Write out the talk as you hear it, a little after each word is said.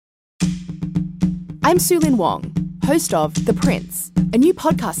I'm Su-Lin Wong, host of The Prince, a new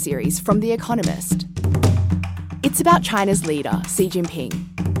podcast series from The Economist. It's about China's leader, Xi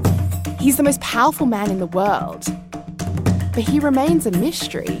Jinping. He's the most powerful man in the world, but he remains a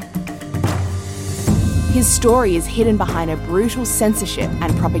mystery. His story is hidden behind a brutal censorship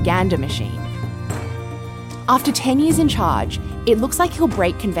and propaganda machine. After 10 years in charge, it looks like he'll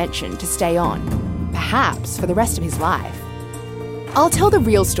break convention to stay on, perhaps for the rest of his life. I'll tell the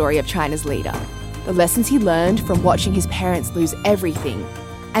real story of China's leader, the lessons he learned from watching his parents lose everything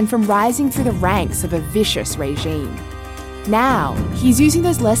and from rising through the ranks of a vicious regime. Now, he's using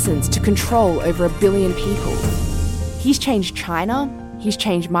those lessons to control over 1 billion people. He's changed China, he's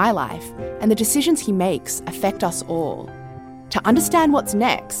changed my life, and the decisions he makes affect us all. To understand what's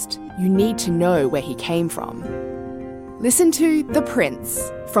next, you need to know where he came from. Listen to The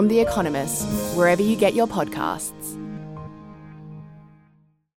Prince from The Economist, wherever you get your podcasts.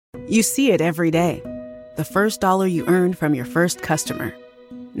 You see it every day. The first dollar you earned from your first customer.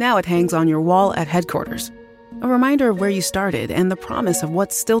 Now it hangs on your wall at headquarters. A reminder of where you started and the promise of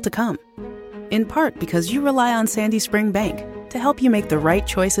what's still to come. In part because you rely on Sandy Spring Bank to help you make the right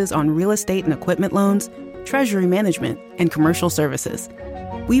choices on real estate and equipment loans, treasury management, and commercial services.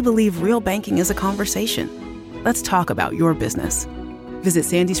 We believe real banking is a conversation. Let's talk about your business. Visit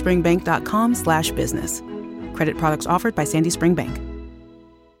sandyspringbank.com/business. Credit products offered by Sandy Spring Bank.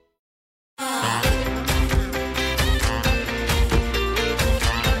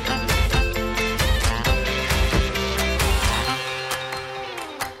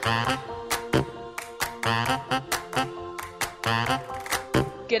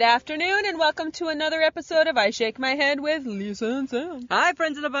 Good afternoon and welcome to another episode of I Shake My Head with Lisa and Sam. Hi,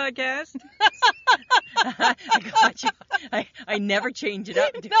 friends of the podcast. I got you. I never change it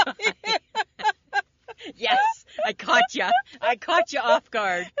up, do I? Yes, I caught you. I caught you off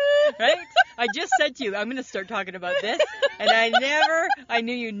guard, right? I just said to you, I'm going to start talking about this, and I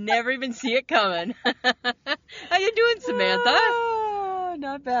knew you'd never even see it coming. How you doing, Samantha? Oh,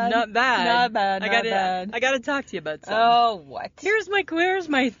 not bad. Not bad. Not bad. I got to talk to you about something. Oh, what? Here's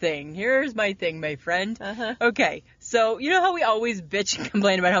my thing. Here's my thing, my friend. Uh-huh. Okay, so you know how we always bitch and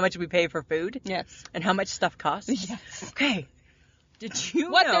complain about how much we pay for food? Yes. And how much stuff costs? Yes. Okay. Did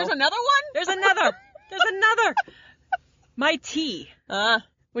you What, know? there's another one? There's another. My tea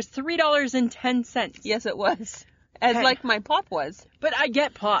was $3.10. Yes, it was. As Okay. like my pop was. But I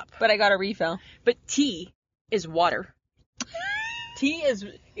get pop. But I got a refill. But tea is water. Tea is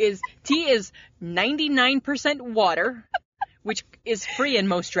 99% water, which is free in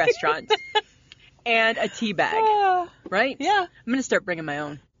most restaurants, and a tea bag, right? Yeah. I'm going to start bringing my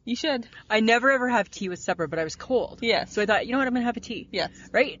own. You should. I never ever have tea with supper, but I was cold. Yes. So I thought, you know what, I'm going to have a tea. Yes.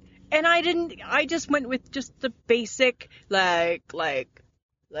 Right? And I just went with just the basic, like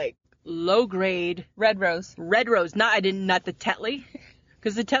low grade Red Rose. red rose. Not the Tetley.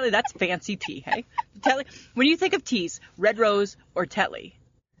 Because the Tetley, that's fancy tea, hey? The Tetley, when you think of teas, red rose or Tetley.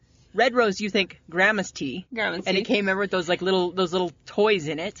 Red rose, you think grandma's tea. Grandma's And tea. it came over with those little toys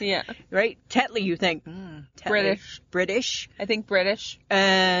in it. Yeah. Right? Tetley, you think Tetley. British. I think British.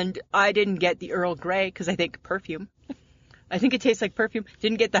 And I didn't get the Earl Grey because I think perfume. I think it tastes like perfume.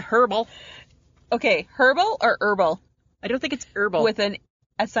 Didn't get the herbal. Okay, herbal or herbal? I don't think it's herbal. With a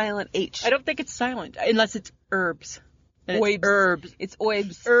silent H. I don't think it's silent unless it's herbs. And Oibs. it's herbs. It's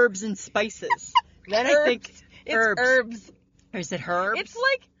oibs. Herbs and spices. Then I think It's herbs. herbs. Or is it herbs? It's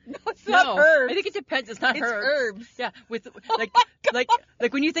like, no, it's not herbs. I think it depends. It's not It's herbs. herbs. Yeah, with Oh like my God.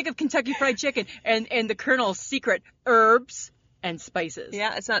 like when you think of Kentucky Fried Chicken and the Colonel's secret herbs and spices.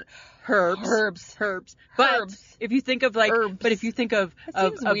 Yeah, it's not Herbs. Herbs. But Herbs. if you think of Herbs. but if you think of That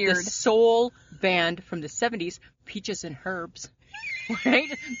seems the weird. soul band from the 70s, Peaches and Herbs.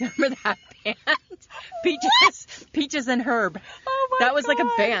 Right? Remember that band? Peaches and Herb. Oh my That was like a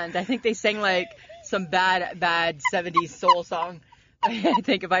God. band. I think they sang like some bad 70s soul song. I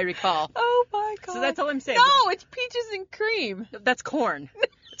think if I recall. Oh my God. So that's all I'm saying. No, it's peaches and cream. That's corn.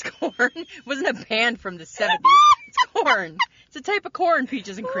 It's corn. It wasn't a band from the 70s. It's corn. It's a type of corn,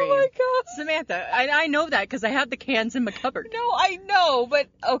 peaches and cream. Oh my God. Samantha, I know that because I have the cans in my cupboard. No, I know, but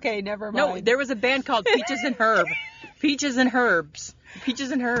okay, never mind. No, there was a band called Peaches and Herb. Peaches and Herbs.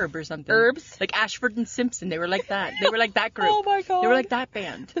 Peaches and Herb or something. Herbs? Like Ashford and Simpson. They were like that. They were like that group. Oh my God. They were like that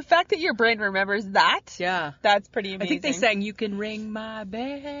band. The fact that your brain remembers that, Yeah. that's pretty I amazing. think they sang, "You can ring my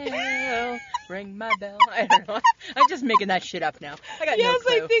bell, ring my bell." I don't know. I'm just making that shit up now. I got no Yes,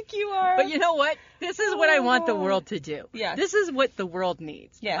 clue. I think you are. But you know what? This is what I want the God. world to do. Yes. This is what the world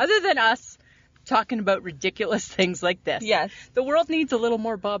needs. Yes. Other than us talking about ridiculous things like this. Yes. The world needs a little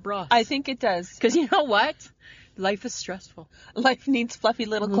more Bob Ross. I think it does. Because you know what? Life is stressful. Life needs fluffy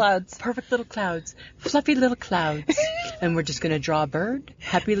little clouds. Perfect little clouds. Fluffy little clouds. And we're just going to draw a bird.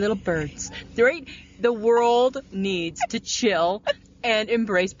 Happy little birds. Right? The world needs to chill and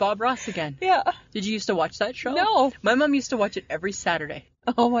embrace Bob Ross again. Yeah. Did you used to watch that show? No. My mom used to watch it every Saturday.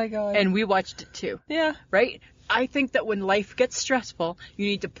 Oh my God. And we watched it too. yeah. Right? I think that when life gets stressful, you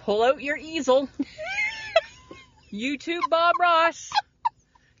need to pull out your easel. YouTube Bob Ross.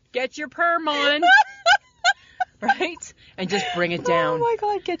 Get your perm on. Right? And just bring it down. Oh my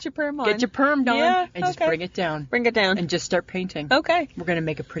God, get your perm on. Get your perm on Yeah, and just okay. bring it down. Bring it down. And just start painting. Okay. We're going to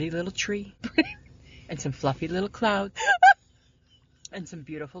make a pretty little tree. And some fluffy little clouds. And some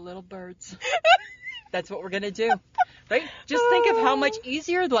beautiful little birds. That's what we're going to do. Right? Just think of how much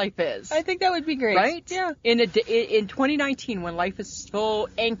easier life is. I think that would be great. Right? Yeah. In 2019, when life is so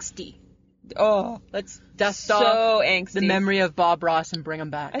angsty, Oh, let's dust so off angsty. the memory of Bob Ross and bring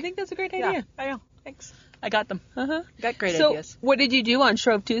him back. I think that's a great Yeah, idea. I know. Thanks. I got them. Uh-huh. Got great So, ideas. what did you do on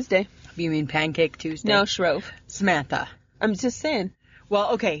Shrove Tuesday? You mean Pancake Tuesday? No, Shrove. Samantha. I'm just saying.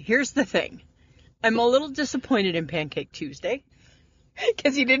 Well, okay, here's the thing. I'm a little disappointed in Pancake Tuesday.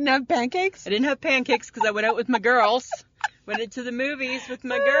 Because you didn't have pancakes? I didn't have pancakes because I went out with my girls. Went into the movies with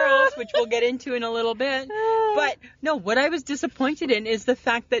my girls, which we'll get into in a little bit. But, no, what I was disappointed in is the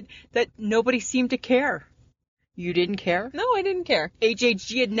fact that nobody seemed to care. You didn't care? No, I didn't care.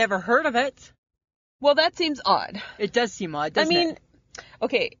 HHG had never heard of it. Well, that seems odd. It does seem odd, doesn't it?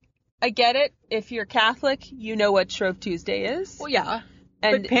 Okay, I get it. If you're Catholic, you know what Shrove Tuesday is. Well, yeah.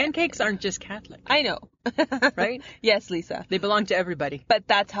 And but pancakes aren't just Catholic, I know. right? Yes, Lisa. They belong to everybody. But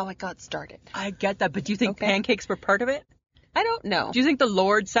that's how it got started. I get that, but do you think Okay. pancakes were part of it? I don't know. Do you think the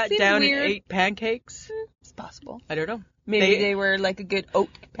Lord sat Seems down weird. and ate pancakes? It's possible. I don't know. Maybe they were like a good oat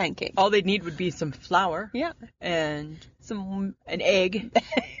pancake. All they'd need would be some flour Yeah. and Some an egg.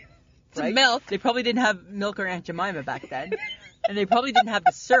 Right? milk. They probably didn't have milk or Aunt Jemima back then. And they probably didn't have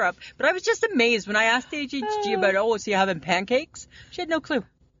the syrup. But I was just amazed when I asked HHG about, so you having pancakes? She had no clue.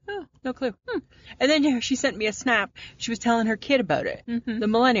 Oh, no clue. And then she sent me a snap. She was telling her kid about it. Mm-hmm. The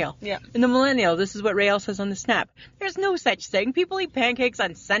millennial. Yeah. And the millennial, this is what Rael says on the snap. There's no such thing. People eat pancakes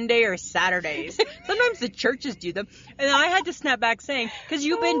on Sunday or Saturdays. Sometimes the churches do them. And I had to snap back saying, because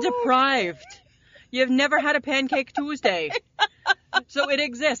you've been deprived. You've never had a Pancake Tuesday. So it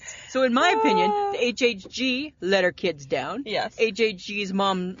exists. So in my opinion, the HHG let her kids down. Yes. HHG's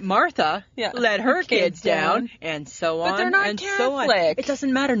mom, Martha, Yeah. let her kids down. And so on. But they're not and so on. Catholic. It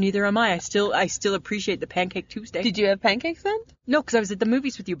doesn't matter. Neither am I. I still appreciate the Pancake Tuesday. Did you have pancakes then? No, because I was at the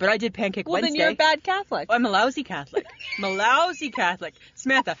movies with you, but I did Pancake Well, Wednesday. then you're a bad Catholic. I'm a lousy Catholic. I'm a lousy Catholic.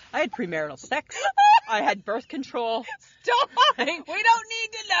 Samantha, I had premarital sex. I had birth control. Stop! Right? We don't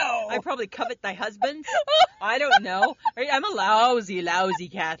need to know. I probably covet thy husband. I don't know. Right? I'm a lousy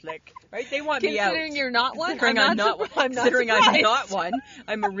Catholic. Right? They want me out. Considering you're not one, Considering I'm not one. Considering I'm surprised. not one.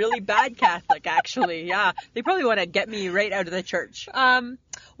 I'm a really bad Catholic, actually. Yeah. They probably want to get me right out of the church.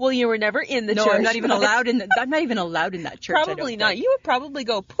 Well, you were never in the No, church. I'm not even but- allowed in. I'm not even allowed in that church. I don't Probably not. think. You would probably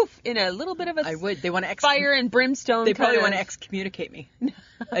go poof in a little bit of a I would. They want to fire and brimstone. They probably kind want to of- excommunicate me.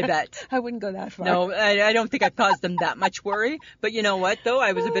 I bet. I wouldn't go that far. No, I don't think I caused them that much worry. But you know what, though?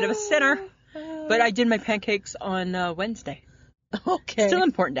 I was a bit of a sinner. But I did my pancakes on Wednesday. Okay. Still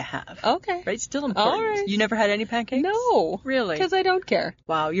important to have. Okay. Right? Still important. All right. You never had any pancakes? No. Really? Because I don't care.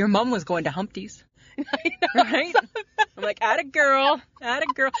 Wow, your mom was going to Humpty's. I know. Right? I'm like, atta girl.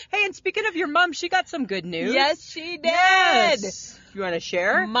 Hey, and speaking of your mom, she got some good news. Yes, she did. Yes. You want to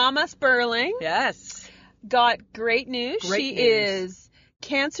share? Mama Sperling Yes. got great news. Great She news. is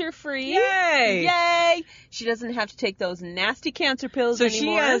cancer-free. Yay. Yay. She doesn't have to take those nasty cancer pills So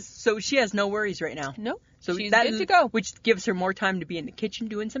anymore. she has no worries right now. No. So She's that, good to go. Which gives her more time to be in the kitchen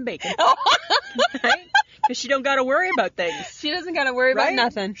doing some bacon. Right? Because she don't got to worry about things. She doesn't got to worry Right?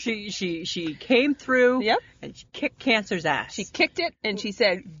 about nothing. She came through. Yep. And she kicked cancer's ass. She kicked it and she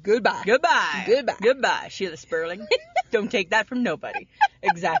said goodbye. Goodbye. Goodbye. Goodbye, Sheila Sperling. Don't take that from nobody.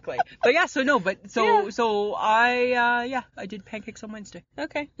 Exactly. But yeah, so I did pancakes on Wednesday.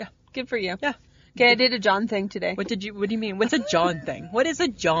 Okay. Yeah. Good for you. Yeah. Okay, I did a John thing today. What do you mean? What's a John thing? What is a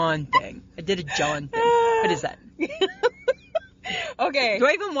John thing? I did a John thing. What is that? Okay. Do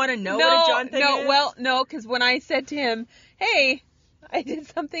I even want to know what a John thing is? No, because when I said to him, hey, I did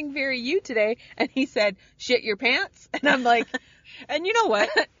something very you today, and he said, shit your pants, and I'm like, And you know what?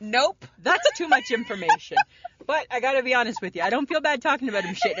 nope. That's too much information. But I gotta be honest with you. I don't feel bad talking about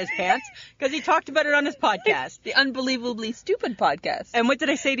him shitting his pants because he talked about it on his podcast. The Unbelievably Stupid podcast. And what did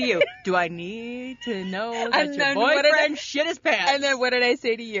I say to you? Do I need to know that And your then what did boyfriend shit his pants? And then what did I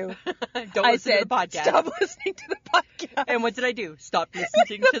say to you? Don't I listen said, to the podcast. stop listening to the podcast. And what did I do? Stop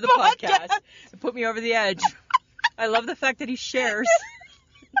listening to the podcast. It put me over the edge. I love the fact that he shares.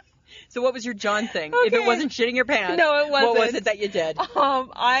 So what was your John thing? If it Okay. wasn't shitting your pants, No, it wasn't. What was it that you did?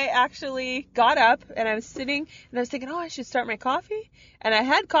 I actually got up and I was sitting and I was thinking, oh, I should start my coffee. And I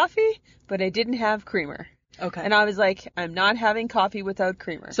had coffee, but I didn't have creamer. Okay. And I was like, I'm not having coffee without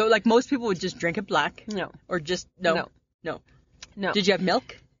creamer. So like most people would just drink it black. No. Or just no. No. Did you have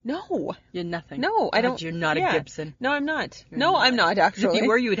milk? No. You had nothing. No, I God, don't. You're not yeah. a Gibson. No, I'm not. You're No, not. I'm not 'Cause actually. if you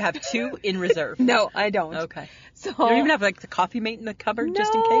were, you would have 2 in reserve. No, I don't. Okay. So You don't even have like the coffee mate in the cupboard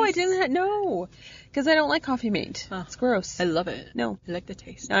just in case? No, I didn't. No, because I don't like coffee mate. Oh. It's gross. I love it. No. I like the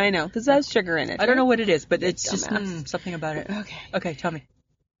taste. I know, because it has sugar in it. I don't know right? what it is, but You it's just dumbass. something about it. Okay. Okay, tell me.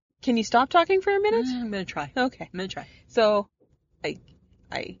 Can you stop talking for a minute? I'm going to try. Okay. I'm going to try. So,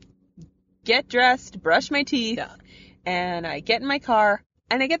 I get dressed, brush my teeth, Yeah. and I get in my car,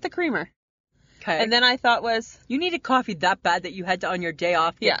 and I get the creamer. Okay. And then I thought you needed coffee that bad that you had to, on your day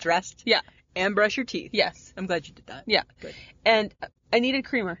off, get Yeah. dressed Yeah. and brush your teeth. yes, I'm glad you did that. yeah, Good. and I needed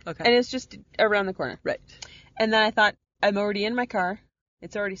creamer. Okay. And it's just around the corner. Right. And then I thought, I'm already in my car.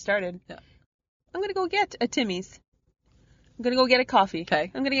 It's already started. Yeah. I'm gonna go get a Timmy's. I'm gonna go get a coffee.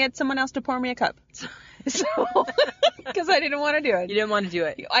 Okay. I'm gonna get someone else to pour me a cup. So, because I didn't want to do it. You didn't want to do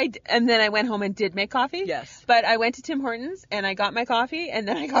it. And then I went home and did make coffee. Yes. But I went to Tim Hortons and I got my coffee and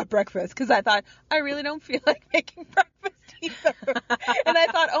then I got breakfast because I thought I really don't feel like making breakfast either. And I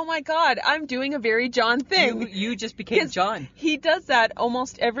thought, oh my God, I'm doing a very John thing. You just became 'Cause John. He does that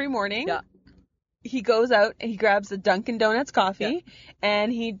almost every morning. Yeah. He goes out and he grabs a Dunkin' Donuts coffee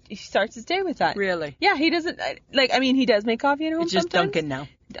and he starts his day with that. Really? Yeah, he doesn't he does make coffee at home It's just sometimes. Dunkin' now.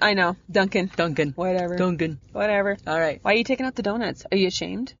 I know, Dunkin'. Dunkin'. Whatever. Dunkin'. Whatever. All right. Why are you taking out the donuts? Are you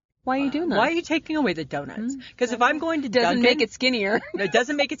ashamed? Why are you doing that? Why are you taking away the donuts? Because if I'm going to Doesn't Dunkin', make it skinnier. No, it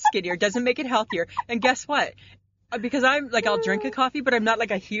doesn't make it skinnier. It doesn't make it healthier. And guess what? Because I'm like, I'll drink a coffee, but I'm not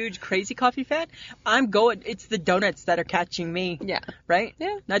like a huge crazy coffee fan. It's the donuts that are catching me. Yeah. Right?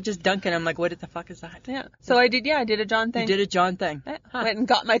 Yeah. Not just Dunkin'. I'm like, what the fuck is that? Yeah. So I did a John thing. You did a John thing. I Huh. went and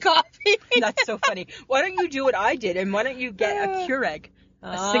got my coffee. That's so funny. Why don't you do what I did? And why don't you get a Keurig?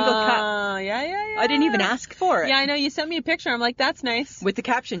 A single cup. Yeah. I didn't even ask for it. Yeah, I know. You sent me a picture. I'm like, that's nice. With the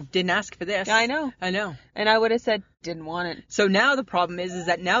caption, didn't ask for this. Yeah, I know. I know. And I would have said, didn't want it. So now the problem is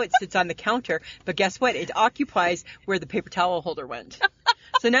that now it sits on the counter, but guess what? It occupies where the paper towel holder went.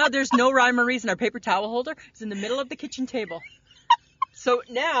 So now there's no rhyme or reason. Our paper towel holder is in the middle of the kitchen table. So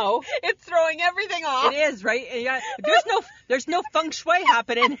now It's throwing everything off. it is, right? Yeah, there's no feng shui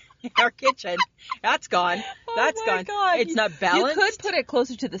happening in our kitchen. That's gone. That's Oh my gone. God. It's not balanced. You could put it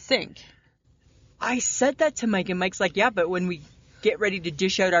closer to the sink. I said that to Mike, and Mike's like, yeah, but when we get ready to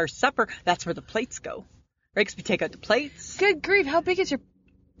dish out our supper, that's where the plates go. Right? 'Cause we take out the plates. Good grief. How big is your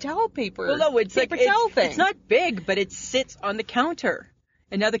towel paper? Well, no, it's paper like, towel thing. it's not big, but it sits on the counter.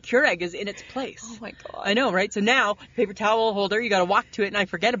 And now the Keurig is in its place. Oh my God. I know, right? So now, paper towel holder, you gotta walk to it, and I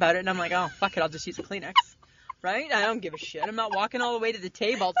forget about it, and I'm like, oh, fuck it, I'll just use a Kleenex. Right? I don't give a shit. I'm not walking all the way to the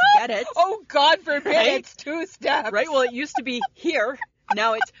table to get it. Oh, God forbid. Right? It's 2 steps. Right? Well, it used to be here.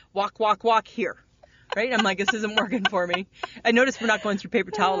 Now it's walk here. Right? I'm like, this isn't working for me. I noticed we're not going through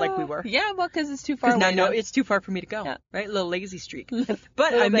paper towel like we were. Yeah, well, because it's too far Because away. now, now. it's too far for me to go. Yeah. Right? A little lazy streak. Little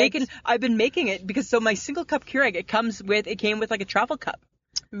But bit. I've been making it because so my single cup Keurig, it came with like a travel cup.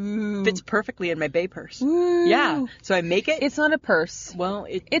 Ooh. Fits perfectly in my bay purse. Ooh. Yeah. So I make it. It's not a purse. Well,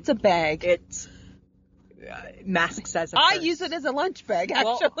 It's a bag. it's masks as a I purse. use it as a lunch bag,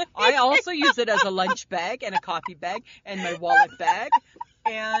 Well, actually. I also use it as a lunch bag and a coffee bag and my wallet bag.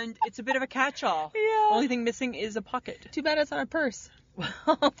 And it's a bit of a catch-all. Yeah. Only thing missing is a pocket. Too bad it's not a purse.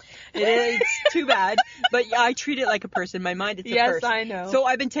 Well, it's too bad. But yeah, I treat it like a purse. In my mind, it's a Yes, purse. I know. So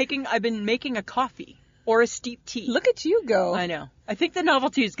I've been making a coffee or a steep tea. Look at you go. I know. I think the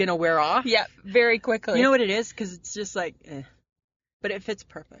novelty is going to wear off. Yeah, very quickly. You know what it is? Because it's just like, But it fits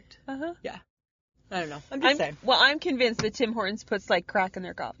perfect. Uh-huh. Yeah. I don't know. I'm just saying. Well, I'm convinced that Tim Hortons puts like crack in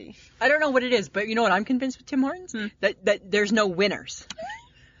their coffee. I don't know what it is, but you know what I'm convinced with Tim Hortons? That there's no winners.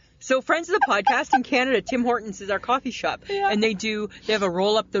 So friends of the podcast in Canada, Tim Hortons is our coffee shop. Yeah. And they have a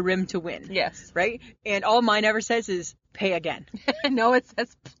roll up the rim to win. Yes. Right? And all mine ever says is pay again. No, it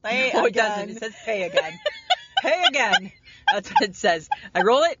says play No, it again. doesn't. It says pay again. Pay again. That's what it says. I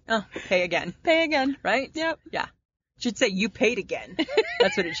roll it. Oh, pay again. Pay again. Right? Yep. Yeah. It should say you paid again.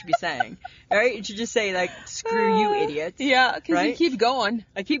 That's what it should be saying. All right? It should just say like screw you idiots. Yeah, because you Right? keep going.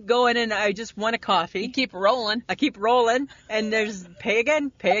 I keep going and I just want a coffee. You keep rolling. I keep rolling and there's pay again,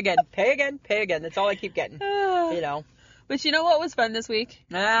 pay again, pay again, pay again. That's all I keep getting. You know. But you know what was fun this week?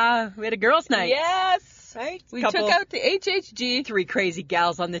 We had a girls' night. Yes. Right? We took out the HHG. 3 crazy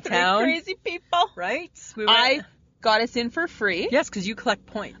gals on the Three town. crazy people. Right? We went, got us in for free. Yes, because you collect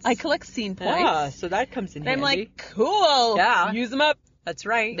points. I collect scene points. Yeah, so that comes in And I'm handy. like, cool. Yeah. Use them up. That's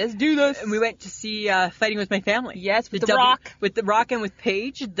right. Let's do this. And we went to see Fighting With My Family. Yes, with The Rock. With The Rock and with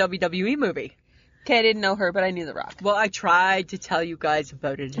Paige, WWE movie. Okay, I didn't know her, but I knew The Rock. Well, I tried to tell you guys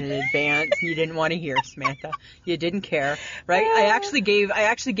about it in advance. You didn't want to hear, Samantha. You didn't care, right? I actually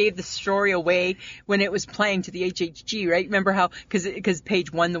gave the story away when it was playing to the HHG, right? Remember how, because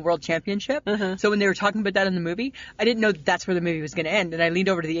Paige won the world championship? Uh-huh. So when they were talking about that in the movie, I didn't know that's where the movie was going to end. And I leaned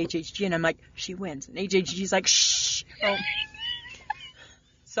over to the HHG and I'm like, she wins. And HHG's like, shh. Oh.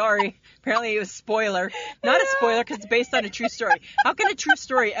 Sorry. Apparently it was spoiler. Not a spoiler because it's based on a true story. How can a true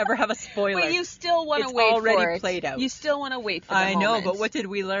story ever have a spoiler? But you still want to It's wait already for it. played out. You still want to wait for the I know, moment. but what did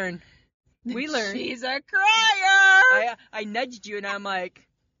we learn? We learned. She's a crier. I nudged you and I'm like,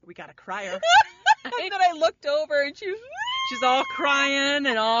 we got a crier. And then I looked over and She's all crying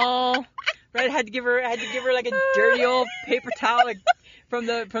and all right. I had to give her like a dirty old paper towel like, from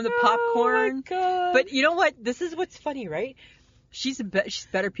the popcorn. Oh my God. But you know what? This is what's funny, right? She's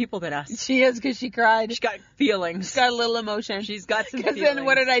better people than us. She is because she cried. She's got feelings. She's got a little emotion. She's got some Because feelings. then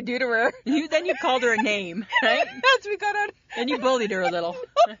what did I do to her? Then you called her a name, right? As we got out. And you bullied her a little,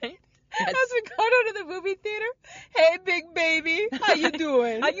 right? Yes. As we got out of the movie theater. Hey, big baby. How you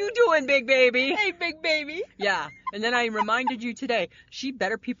doing? How you doing, big baby? Hey, big baby. Yeah. And then I reminded you today, she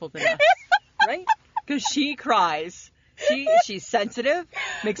better people than us, right? Because she cries. She's sensitive,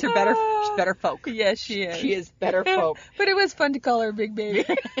 makes her better. She's better folk. Yes, she is. She is better folk. But it was fun to call her big baby.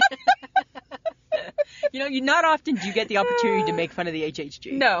 You know, not often do you get the opportunity to make fun of the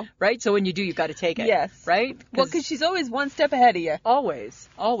HHG. No. Right? So when you do, you've got to take it. Yes. Right? Well, because she's always one step ahead of you. Always.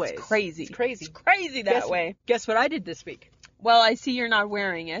 It's crazy. It's crazy. It's crazy that way. Guess what I did this week? Well, I see you're not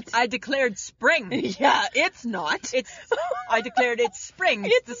wearing it. I declared spring. Yeah, it's not. I declared it's spring.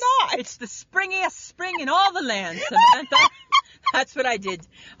 It's not. It's the springiest spring in all the land, Samantha. That's what I did.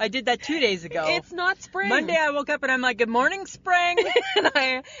 I did that 2 days ago. It's not spring. Monday I woke up and I'm like, good morning, spring.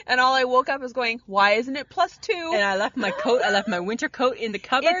 and all I woke up was going, why isn't it +2? And I left my coat. I left my winter coat in the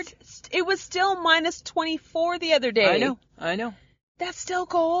cupboard. It was still -24 the other day. I know. That's still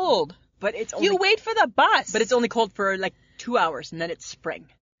cold. But it's only, You wait for the bus. But it's only cold for like 2 hours and then it's spring.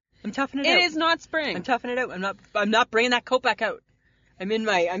 I'm toughing it out. It is not spring. I'm toughing it out. I'm not bringing that coat back out. I'm in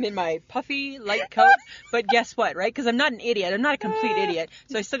my puffy light coat, but guess what, right? Because I'm not an idiot. I'm not a complete idiot,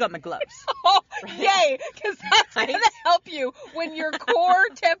 so I still got my gloves. Oh, yay! Because that's going to help you when your core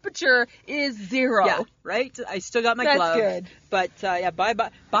temperature is 0. Yeah, right? I still got my That's gloves. good. But, yeah, bye,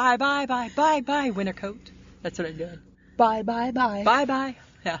 winter coat. That's what I'm doing. Bye. Bye.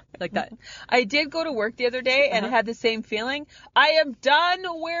 Yeah, like that. I did go to work the other day and had the same feeling. I am done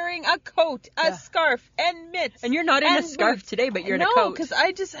wearing a coat, a scarf, and mitts. And you're not in a scarf boots. today, but you're in a No, coat. because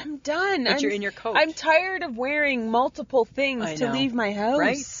I'm done. But you're in your coat. I'm tired of wearing multiple things I to know. leave my house.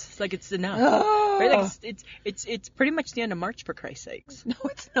 Right? It's like it's enough. Oh. Right? Like it's pretty much the end of March, for Christ's sakes. No,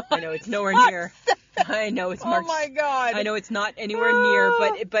 it's not. I know it's nowhere near. I know it's March. Oh my God. I know it's not anywhere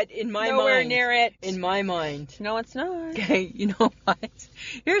near, but in my Nowhere mind. near it. In my mind. No, it's not. Okay, you know what?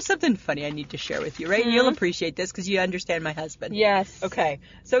 Here's something funny I need to share with you, right? You'll appreciate this because you understand my husband. Yes. Okay,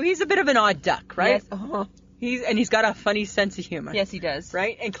 so he's a bit of an odd duck, right? Yes. Uh-huh. He's got a funny sense of humor. Yes, he does.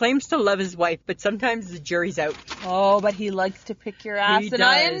 Right? And claims to love his wife, but sometimes the jury's out. Oh, but he likes to pick your ass, He and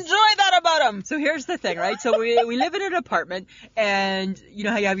I does. enjoy that about him. So here's the thing, right? So we live in an apartment, and you know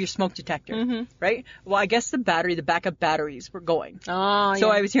how you have your smoke detector, right? Well, I guess the backup batteries were going. Oh,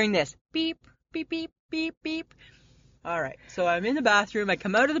 So yeah. I was hearing this beep, beep, beep, beep, beep. All right. So I'm in the bathroom. I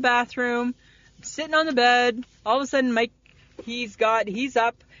come out of the bathroom, I'm sitting on the bed. All of a sudden, Mike, he's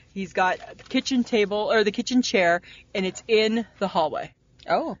up. He's got the kitchen table or the kitchen chair, and it's in the hallway.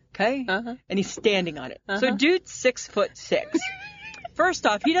 Oh. Okay. Uh-huh. And he's standing on it. So Uh-huh. dude's 6'6". First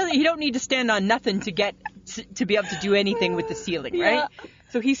off, he don't need to stand on nothing to get to be able to do anything with the ceiling, right? Yeah.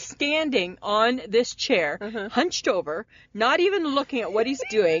 So he's standing on this chair, hunched over, not even looking at what he's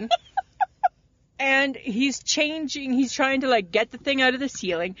doing. And he's changing. He's trying to like get the thing out of the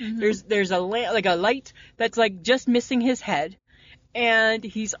ceiling. There's a light that's like just missing his head, and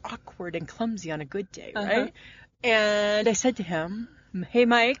he's awkward and clumsy on a good day, right? And I said to him, "Hey,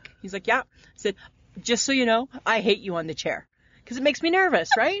 Mike." He's like, "Yeah." I said, "Just so you know, I hate you on the chair because it makes me nervous,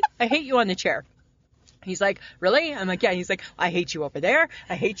 right? I hate you on the chair." He's like, "Really?" I'm like, "Yeah." He's like, "I hate you over there,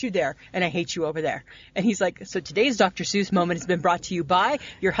 I hate you there, and I hate you over there." And he's like, "So today's Dr. Seuss moment has been brought to you by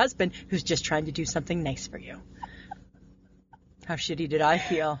your husband who's just trying to do something nice for you." How shitty did I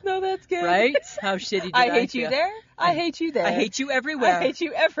feel? No, that's good. Right? How shitty did I feel? I hate you there. I hate you there. I hate you everywhere. I hate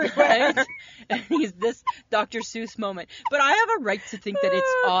you everywhere. Right? And he's this Dr. Seuss moment. But I have a right to think that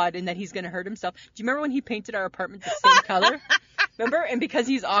it's odd and that he's going to hurt himself. Do you remember when he painted our apartment the same color? Remember? And because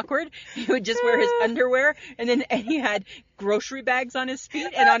he's awkward, he would just wear his underwear and he had grocery bags on his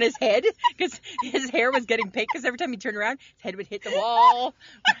feet and on his head because his hair was getting pink because every time he turned around, his head would hit the wall.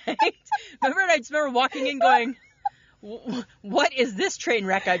 Right? Remember? And I just remember walking in going, what is this train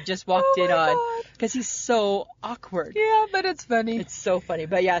wreck I've just walked in on? Because he's so awkward. Yeah, but it's funny. It's so funny.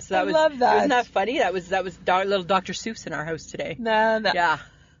 But yeah, so that was. Love that. Wasn't that funny? That was little Dr. Seuss in our house today. No. Yeah.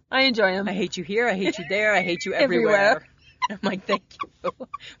 I enjoy him. I hate you here. I hate you there. I hate you everywhere. I'm like, thank you. Well,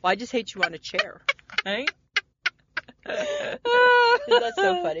 I just hate you on a chair. Right? That's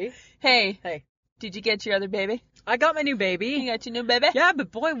so funny. Hey. Did you get your other baby? I got my new baby. You got your new baby? Yeah,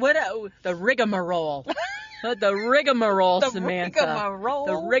 but boy, the rigmarole. The rigmarole, Samantha.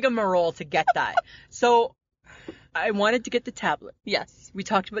 The rigmarole to get that. So, I wanted to get the tablet. Yes. We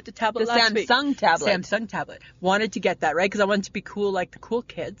talked about the tablet The last week. Samsung tablet. Samsung tablet. Wanted to get that, right? Because I wanted to be cool like the cool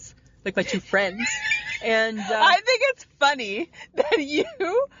kids. Like my two friends. And I think it's funny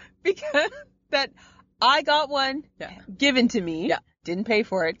that I got one given to me. Yeah. Didn't pay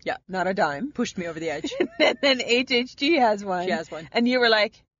for it. Yeah. Not a dime. Pushed me over the edge. And then HHG has one. She has one. And you were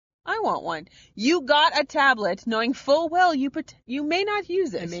like, I want one. You got a tablet knowing full well you may not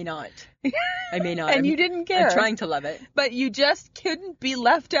use it. I may not. And you didn't care. I'm trying to love it. But you just couldn't be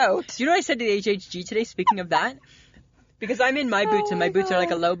left out. Do you know what I said to the HHG today, speaking of that? Because I'm in my boots, and my boots are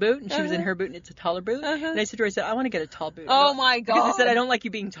like a low boot, and she was in her boot, and it's a taller boot. And I said to her, I want to get a tall boot. Oh, my God. Because I said, I don't like you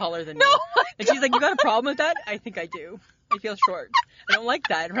being taller than me. And she's like, you got a problem with that? I think I do. I feel short. I don't like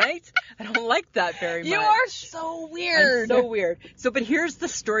that, right? I don't like that very much. You are so weird. I'm so weird. So, but here's the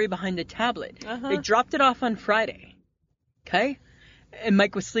story behind the tablet. They dropped it off on Friday. Okay? And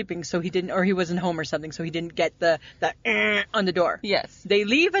Mike was sleeping, so he didn't, or he wasn't home or something, so he didn't get the on the door. Yes. They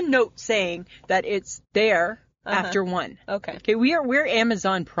leave a note saying that it's there after 1. Okay. Okay, we're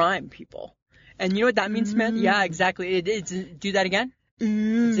Amazon Prime people. And you know what that means, Samantha? Yeah, exactly. It's do that again?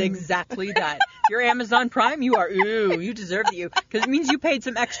 It's exactly that. You're Amazon Prime, you deserve you. Because it means you paid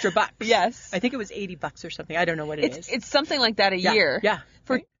some extra bucks. Yes. I think it was $80 or something. I don't know what it is. It's something like that a year. Yeah.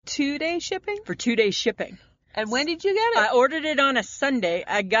 For 2-day shipping? For 2 days shipping. And when did you get it? I ordered it on a Sunday.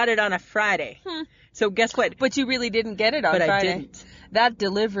 I got it on a Friday. So guess what? But you really didn't get it on Friday. But I didn't. That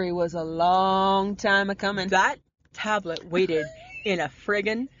delivery was a long time a-coming. That tablet waited in a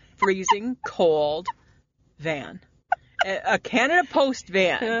friggin' freezing cold van. A Canada Post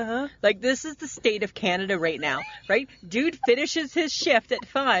van. Like, this is the state of Canada right now, right? Dude finishes his shift at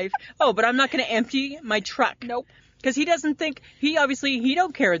 5. Oh, but I'm not going to empty my truck. Nope. Because he doesn't think, he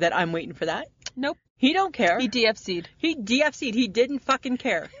don't care that I'm waiting for that. Nope. He don't care. He DFC'd. He DFC'd. He didn't fucking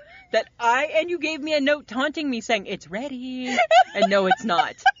care. And you gave me a note taunting me saying, it's ready. And no, it's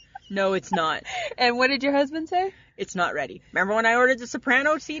not. No, it's not. And what did your husband say? It's not ready. Remember when I ordered the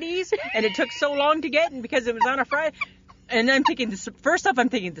Soprano CDs and it took so long to get and because it was on a Friday? And I'm thinking, first off, I'm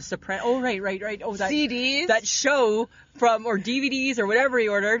thinking the Soprano. Oh, right. Oh, that CDs? That show from, or DVDs or whatever he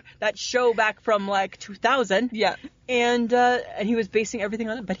ordered, that show back from like 2000. Yeah. And he was basing everything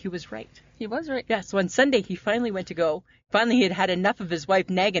on it, but he was right. He was right. Yeah, so on Sunday, he finally went to go. Finally, he had had enough of his wife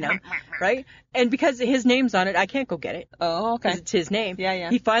nagging him, right? And because his name's on it, I can't go get it. Oh, okay. Because it's his name. Yeah.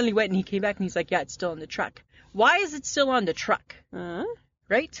 He finally went and he came back and he's like, yeah, it's still in the truck. Why is it still on the truck?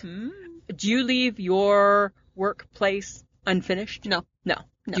 Right? Do you leave your workplace unfinished? No.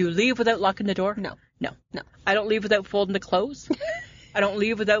 Do you leave without locking the door? No. I don't leave without folding the clothes. I don't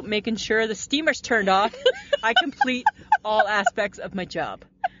leave without making sure the steamer's turned off. I complete all aspects of my job.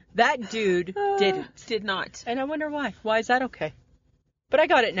 That dude did not. And I wonder why. Why is that okay? But I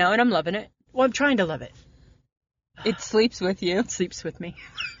got it now, and I'm loving it. Well, I'm trying to love it. It sleeps with you. It sleeps with me.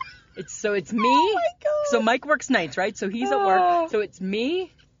 It's me. Oh my God. So Mike works nights, right? So he's at work. So it's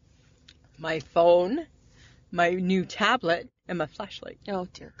me, my phone, my new tablet, and my flashlight. Oh,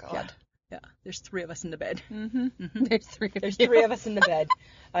 dear God. Yeah. There's 3 of us in the bed. There's 3 of There's you. 3 of us in the bed.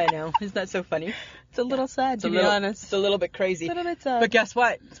 I know. Isn't that so funny? It's a little sad, to be honest. It's a little bit crazy. A little bit sad. But guess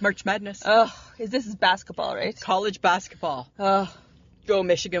what? It's March Madness. Oh, this is basketball, right? College basketball. Oh. Go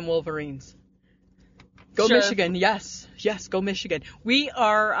Michigan Wolverines. Go Sure. Michigan. Yes, go Michigan. We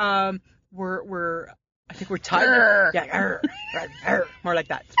are, I think we're tied. Arr. Yeah, arr, arr, arr. More like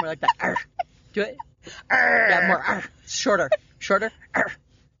that. It's more like that. Arr. Do it. Arr. Yeah, more. Arr. Shorter. Arr.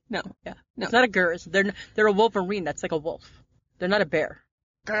 No. Yeah. No. It's not a gur. They're a Wolverine. That's like a wolf. They're not a bear.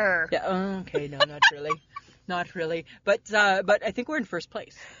 Grr. Yeah. Okay. No, not really. Not really. But I think we're in first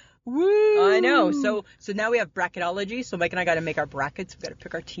place. Woo! I know. So now we have bracketology. So Mike and I got to make our brackets. We got to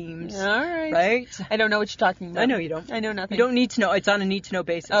pick our teams. All right. Right? I don't know what you're talking about. I know you don't. I know nothing. You don't need to know. It's on a need to know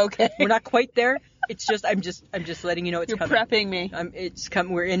basis. Okay. We're not quite there. It's just I'm just letting you know it's You're coming. prepping me. It's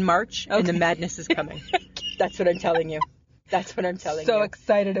coming. We're in March, and the Okay. madness is coming. That's what I'm telling you. That's what I'm telling you. So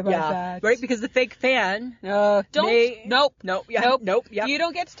excited about yeah. that. Right? Because the fake fan. Don't. Nope. Nope. Yeah. Nope. Nope. Yep. You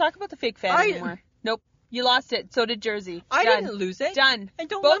don't get to talk about the fake fan anymore. Nope. You lost it. So did Jersey. I Done. didn't lose it. Done. I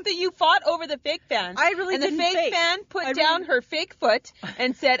don't Both want- of you fought over the fake fan. I really and the didn't fake fake. fan put I down really- her fake foot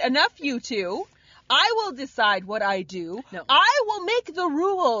and said, "Enough, you two. I will decide what I do. No. I will make the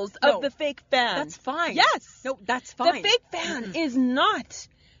rules No. of the fake fan." That's fine. Yes. No, that's fine. The fake fan is not.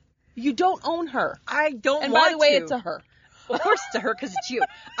 You don't own her. I don't And want by the way, to. it's a her. Of course it's a her because it's you.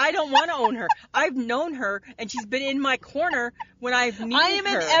 I don't want to own her. I've known her, and she's been in my corner when I've needed her. I am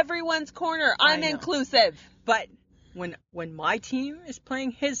in everyone's corner. I'm know. inclusive. But when my team is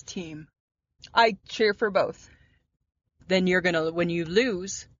playing his team, I cheer for both. then when you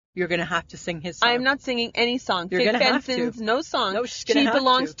lose, you're gonna have to sing his song. I am not singing any song. You're Fake gonna fan have to. sings no song. No, she's gonna she have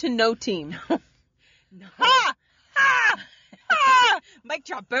belongs to. to no team. No. Ha! Ha! Ha! Mic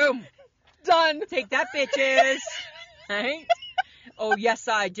drop, boom. Done. Take that, bitches. Right? Oh, yes,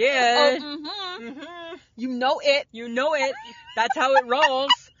 I Oh, did. mm-hmm. You know it. You know it. That's how it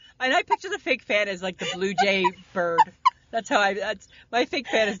rolls. And I picture the fake fan as like the blue jay bird. That's my fake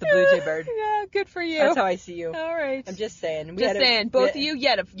fan is the blue jay bird. Yeah, good for you. That's how I see you. All right. I'm just saying. Just saying, both of you,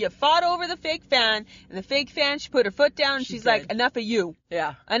 you fought over the fake fan, and the fake fan, she put her foot down, and She she's did. like, enough of you.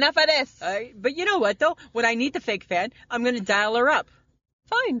 Yeah. Enough of this. But you know what, though? When I need the fake fan, I'm going to dial her up.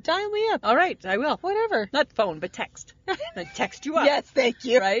 Fine, dial me up. All right, I will. Whatever. Not phone, but text. I text you up. Yes, thank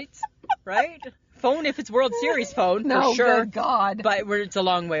you. Right? Right? Phone if it's World Series phone, No, for sure. good God. But it's a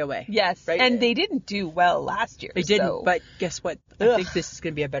long way away. Yes, Right? and they didn't do well last year. They didn't, so- but guess what? I Ugh. think this is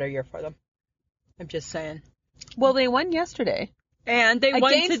going to be a better year for them. I'm just saying. Well, they won yesterday. And they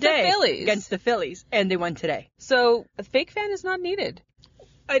won Against the today. Phillies. Against the Phillies. And they won today. So a fake fan is not needed.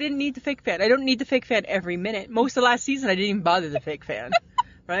 I didn't need the fake fan. I don't need the fake fan every minute. Most of last season, I didn't even bother the fake fan.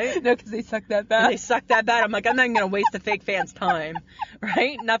 Right? No, because they suck that And bad. they suck that bad. I'm like, I'm not going to waste the fake fan's time.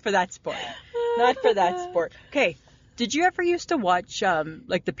 Right? Not for that sport. Not for that sport. Okay. Did you ever used to watch,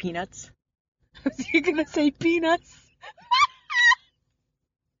 like, the Peanuts? Was you going to say peanuts?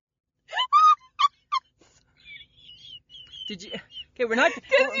 Did you? Okay, we're not.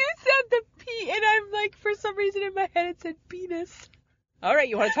 Because you said the P, and I'm like, for some reason in my head it said penis. All right,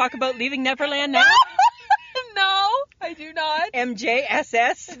 you want to talk about Leaving Neverland now? No, I do not.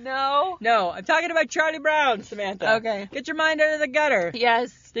 MJSS? No. No, I'm talking about Charlie Brown, Samantha. Okay. Get your mind out of the gutter.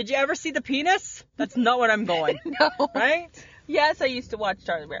 Yes. Did you ever see the penis? That's not what I'm going. No. Right? Yes, I used to watch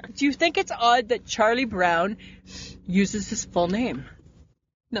Charlie Brown. Do you think it's odd that Charlie Brown uses his full name?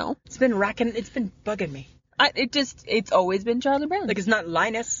 No. It's been bugging me. It's always been Charlie Brown. Like, it's not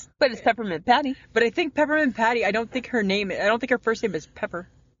Linus. But it's Peppermint Patty. But I think Peppermint Patty, I don't think her first name is Pepper.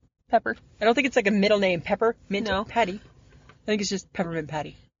 Pepper. I don't think it's like a middle name, Pepper, Mint, No. Patty. I think it's just Peppermint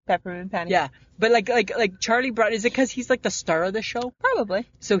Patty. Peppermint Patty. Yeah. But like Charlie Brown, is it because he's like the star of the show? Probably.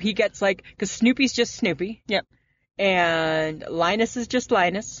 So he gets like, because Snoopy's just Snoopy. Yep. And Linus is just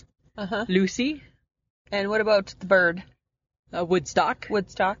Linus. Uh-huh. Lucy, And what about the bird? Woodstock.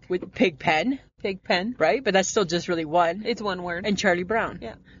 Woodstock. With Pigpen, Pigpen. right? But that's still just really one. It's one word. And Charlie Brown.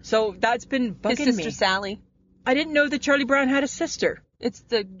 Yeah. So that's been bugging His sister me. Sally. I didn't know that Charlie Brown had a sister. It's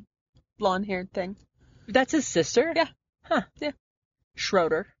the blonde-haired thing. That's his sister? Yeah. Huh. Yeah.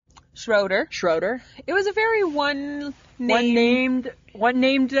 Schroeder. Schroeder. It was a very one One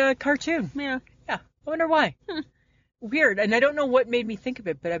named cartoon. Yeah. Yeah. I wonder why. Weird. And I don't know what made me think of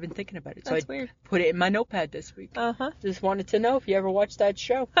it, but I've been thinking about it. So That's I weird. put it in my notepad this week. Uh-huh. Just wanted to know if you ever watched that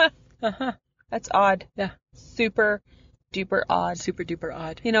show. Uh-huh. That's odd. Yeah. Super duper odd. Super duper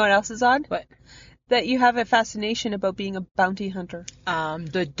odd. You know what else is odd? What? That you have a fascination about being a bounty hunter.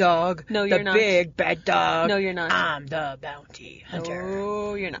 The dog. No, you're the not. big bad dog. No, you're not. I'm the bounty hunter.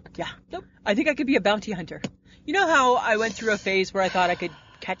 No, you're not. Yeah. Nope. I think I could be a bounty hunter. You know how I went through a phase where I thought I could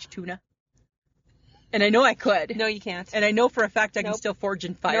catch tuna? And I know I could. No, you can't. And I know for a fact I can Nope. still forge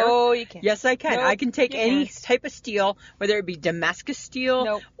and fire. No, you can't. Yes, I can. Nope, I can take you any can't. type of steel, whether it be Damascus steel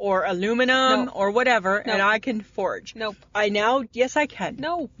Nope. or aluminum Nope. or whatever, and Nope. I can forge. Nope. Yes, I can.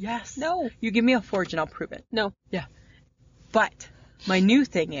 No. Yes. No. You give me a forge and I'll prove it. No. Yeah. But my new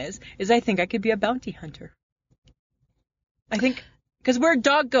thing is I think I could be a bounty hunter. I think, because where'd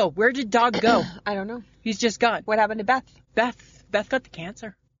dog go? Where did dog go? I don't know. He's just gone. What happened to Beth? Beth got the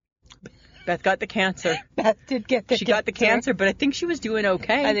cancer. Beth got the cancer. Beth did get the She got the cancer, but I think she was doing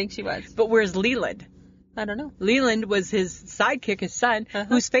okay. I think she was. But where's Leland? I don't know. Leland was his sidekick, his son,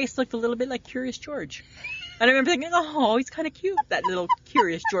 whose face looked a little bit like Curious George. And I remember thinking, oh, he's kind of cute, that little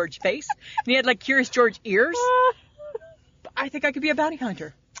Curious George face. And he had like Curious George ears. I think I could be a bounty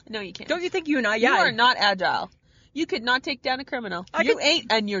hunter. No, you can't. Don't you think you and I? You Yeah. are not agile. You could not take down a criminal. You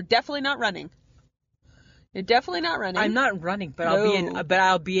ain't, and you're definitely not running. You're definitely not running. I'm not running, but No.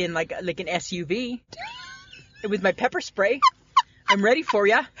 I'll be in like an SUV with my pepper spray. I'm ready for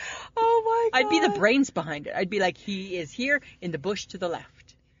ya. Oh my God. I'd be the brains behind it. I'd be like, he is here in the bush to the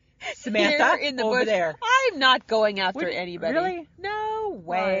left. Samantha, Here in the over bush. there. I'm not going after anybody. Really? No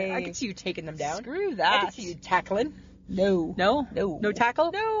way. I could see you taking them down. Screw I that. could see you tackling. No. No? No. No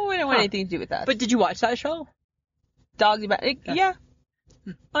tackle? No, I don't want anything to do with that. But did you watch that show? Dogs about yeah.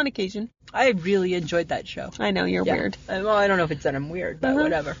 On occasion. I really enjoyed that show. I know you're Yeah. weird. Well, I don't know if it's that I'm weird, but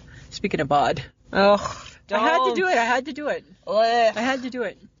whatever. Speaking of odd. Ugh. I had to do it. I had to do it. Ugh. I had to do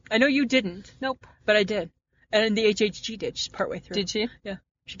it. I know you didn't, Nope. but I did. And the HHG did, just partway through. Did she? Yeah.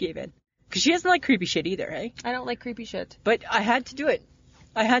 She gave in. Because she doesn't like creepy shit either, eh? I don't like creepy shit. But I had to do it.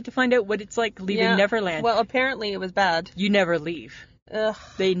 I had to find out what it's like leaving Neverland. Well, apparently it was bad. You never leave. Ugh.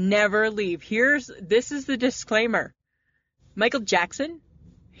 They never leave. This is the disclaimer. Michael Jackson,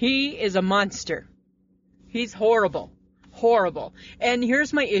 he is a monster. He's horrible. Horrible. And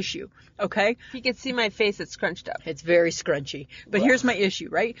here's my issue, okay? If you could see my face, it's scrunched up. It's very scrunchy. But here's my issue,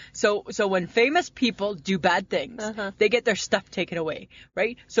 right? So when famous people do bad things, they get their stuff taken away,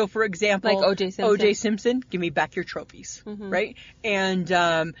 right? So for example, Like O.J. Simpson. O.J. Simpson, give me back your trophies, right? And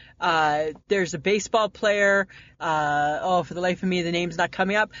there's a baseball player, for the life of me, the name's not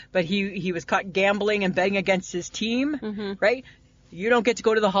coming up, but he was caught gambling and betting against his team, right? You don't get to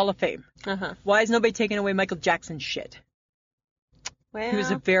go to the Hall of Fame. Why is nobody taking away Michael Jackson's shit? Well, He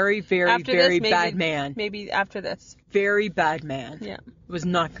was a very, very, after very this, bad man. Maybe after this. Very bad man. Yeah. It was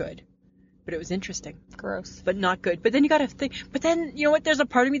not good. But it was interesting. Gross. But not good. But then you gotta think, but then, you know what, there's a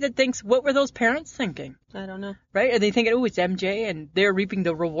part of me that thinks, what were those parents thinking? I don't know. Right? Are they thinking, oh, it's MJ and they're reaping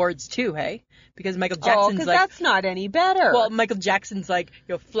the rewards too, hey? Because Michael Oh, Jackson's because like, that's not any better. well, Michael Jackson's like,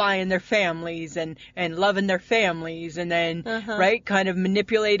 flying their families and loving their families and then, right, kind of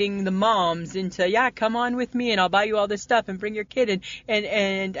manipulating the moms into, yeah, come on with me and I'll buy you all this stuff and bring your kid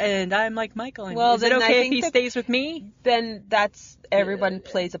and I'm like, Michael, and Well, is it then I okay if think he that- stays with me? then that's everyone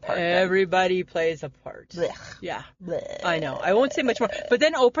plays a part. then. Everybody plays a part. Blech. Yeah. Blech. I know. I won't say much more. But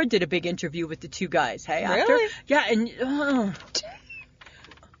then Oprah did a big interview with the two guys, hey? After? Really? Yeah, and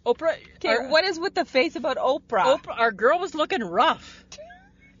Oprah, Okay, what is with the face about Oprah? our girl was looking rough.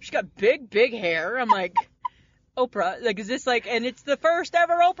 She got big hair. I'm like, Oprah, like, is this like, and it's the first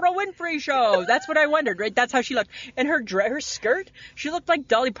ever Oprah Winfrey show. That's what I wondered, right? That's how she looked. And her skirt, she looked like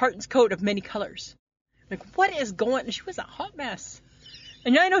Dolly Parton's coat of many colors. Like, what is going, she was a hot mess.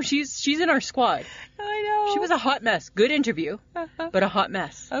 And I know she's in our squad. I know. She was a hot mess. Good interview, but a hot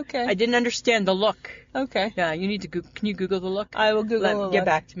mess. Okay. I didn't understand the look. Okay. Yeah, you need to can you Google the look? I will Google it. Get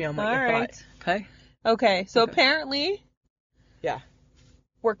back to me on what All you right. thought. Okay? Okay, so apparently Yeah.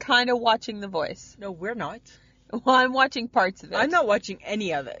 we're kind of watching The Voice. No, we're not. Well, I'm watching parts of it. I'm not watching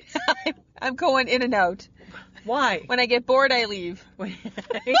any of it. I'm going in and out. Why? When I get bored, I leave. Wait.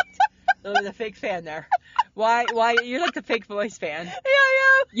 Oh, the fake fan there. Why? You're like the fake voice fan. Yeah,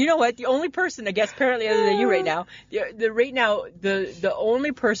 I You know what? The only person, I guess, apparently other than you right now, the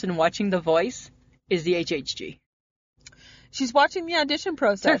only person watching The Voice is the HHG. She's watching the audition It's her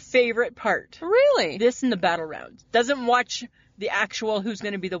process. favorite part. Really? This and the battle round. Doesn't watch the actual who's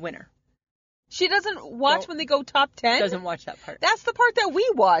going to be the winner. She doesn't watch Don't- when they go top 10? Doesn't watch that part. That's the part that we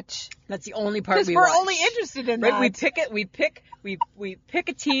watch. That's the only part Because we we're watch. only interested in Right, that. we pick it. We pick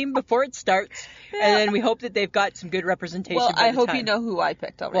a team before it starts, and then we hope that they've got some good representation. Well, by I the hope time. you know who I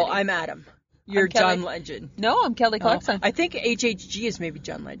picked already. Well, I'm Adam. You're Kelly. John Legend. No, I'm Kelly Clarkson. I think HHG is maybe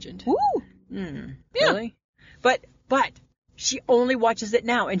John Legend. Woo! Yeah. Really? But she only watches it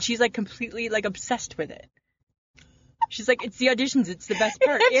now, and she's like completely like obsessed with it. She's like, it's the auditions. It's the best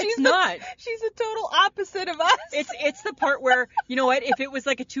part. It's not. She's a total opposite of us. It's the part where, you know what, if it was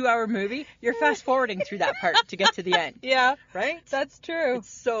like a 2-hour movie, you're fast forwarding through that part to get to the end. Yeah, Right? that's true. It's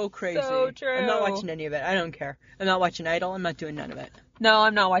so crazy. So true. I'm not watching any of it. I don't care. I'm not watching Idol. I'm not doing none of it. No,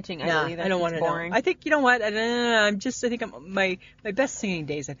 I'm not watching Idol Nah, either. I don't want It's to know. boring. I think, you know what, I think my best singing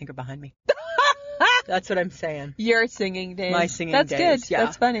days, I think, are behind me. That's what I'm saying. Your singing days. My singing That's days, good. yeah.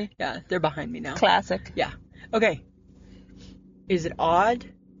 That's funny. Yeah, they're behind me now. Classic. Yeah. Okay. Is it odd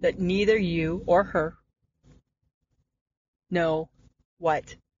that neither you or her know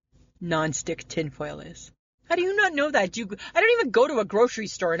what nonstick tinfoil is? How do you not know that? I don't even go to a grocery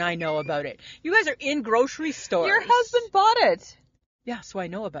store and I know about it. You guys are in grocery stores. Your husband bought it. Yeah, so I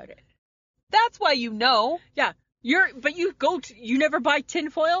know about it. That's why you know. Yeah. But you never buy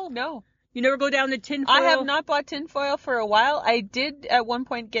tinfoil? No. You never go down the tinfoil? I have not bought tinfoil for a while. I did at one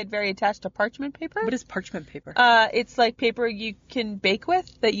point get very attached to parchment paper. What is parchment paper? It's like paper you can bake with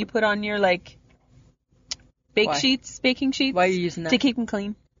that you put on your like baking sheets. Why are you using that? To keep them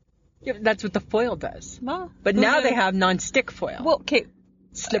clean. Yeah, that's what the foil does. Well, But now they have non-stick foil. Well, okay.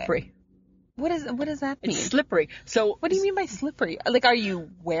 Slippery. What does that mean? It's slippery. So What do you mean by slippery? Like, are you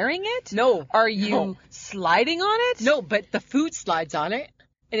wearing it? No. Are you No. sliding on it? No, but the food slides on it.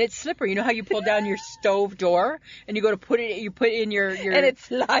 And it's slippery. You know how you pull down your stove door and you go to put it in your And it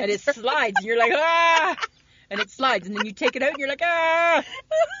slides. and it slides and you're like, ah, and it slides and then you take it out and you're like, ah.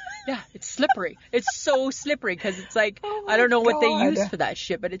 Yeah, it's slippery. It's so slippery because it's like, Oh my I don't know what they God. use for that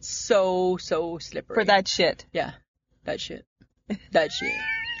shit, but it's so slippery. For that shit. Yeah, that shit. That shit.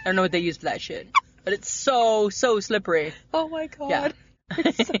 I don't know what they use for that shit, but it's so slippery. Oh my God. Yeah.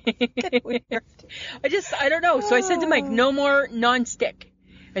 It's so fucking weird. I don't know. So I said to Mike, no more non-stick.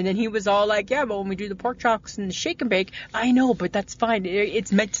 And then he was all like, yeah, but when we do the pork chocks and the shake and bake, I know, but that's fine.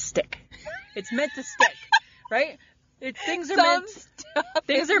 It's meant to stick. It's meant to stick, right? Things are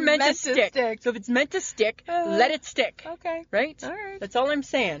meant to stick. So if it's meant to stick, let it stick. Okay. Right? All right. That's all I'm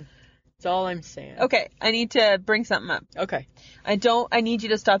saying. That's all I'm saying. Okay, I need to bring something up. Okay. I need you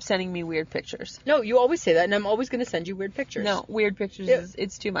to stop sending me weird pictures. No, you always say that, and I'm always going to send you weird pictures. No, weird pictures Yeah.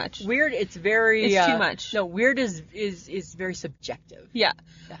 it's too much. Weird, it's very... It's too much. No, weird is very subjective. Yeah.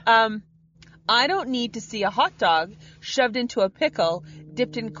 I don't need to see a hot dog shoved into a pickle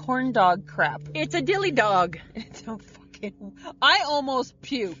dipped in corn dog crap. It's a dilly dog. It's so fucking... I almost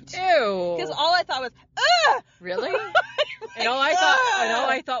puked. Ew. Because all I thought was, ugh! Really? And all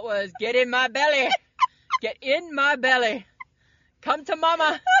I thought was, get in my belly. Get in my belly. Come to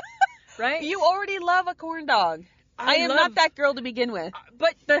mama. Right? You already love a corn dog. I am not that girl to begin with.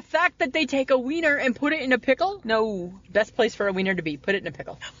 But the fact that they take a wiener and put it in a pickle? No. Best place for a wiener to be. Put it in a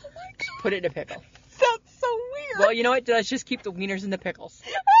pickle. Oh my God. Put it in a pickle. That's so weird. Well, you know what? Let's just keep the wieners in the pickles.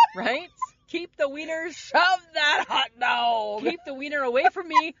 Right? Keep the wieners. Shove that hot dog. Keep the wiener away from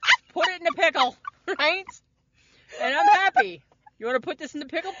me. Put it in a pickle. Right? And I'm happy. You want to put this in the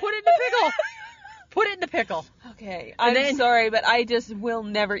pickle? Put it in the pickle. Put it in the pickle. Okay. I'm sorry, but I just will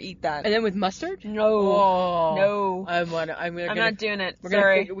never eat that. And then with mustard? No. Oh. No. I'm not doing it. We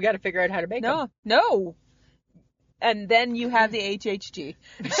got to figure out how to make them. No. And then you have the HHG.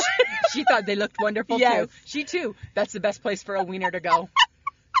 She thought they looked wonderful Yes. too. She too. That's the best place for a wiener to go.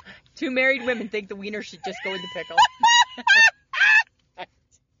 Two married women think the wiener should just go in the pickle. Right?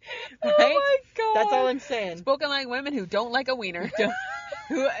 Oh my God. That's all I'm saying. Spoken like women who don't like a wiener.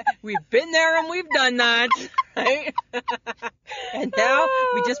 We've been there and we've done that. Right? And now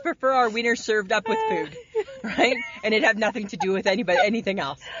we just prefer our wiener served up with food. Right? And it have nothing to do with anything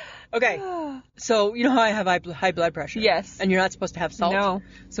else. Okay, so you know how I have high blood pressure? Yes. And you're not supposed to have salt? No.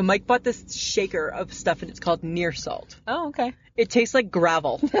 So Mike bought this shaker of stuff, and it's called Near Salt. Oh, okay. It tastes like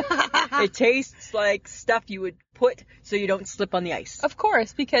gravel. It tastes like stuff you would put so you don't slip on the ice. Of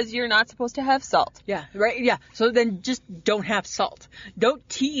course, because you're not supposed to have salt. Yeah, right? Yeah. So then just don't have salt. Don't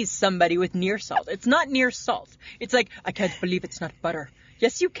tease somebody with Near Salt. It's not Near Salt. It's like, I can't believe it's not butter.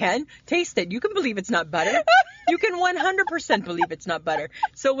 Yes, you can. Taste it. You can believe it's not butter. You can 100% believe it's not butter.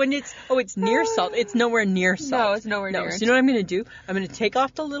 So when it's near salt, it's nowhere near salt. No, it's nowhere near So it. you know what I'm going to do? I'm going to take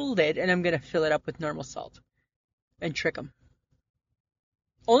off the little lid and I'm going to fill it up with normal salt and trick them.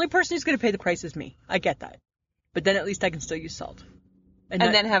 Only person who's going to pay the price is me. I get that. But then at least I can still use salt. And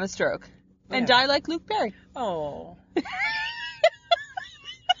then have a stroke. And die like Luke Perry. Oh.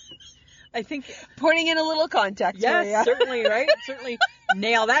 I think... Putting in a little contact. Yes, certainly, right? Certainly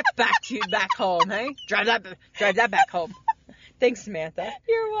nail that back home, hey? Drive that back home. Thanks, Samantha.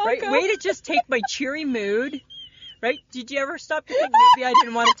 You're welcome. Right? Way to just take my cheery mood. Right? Did you ever stop to think maybe I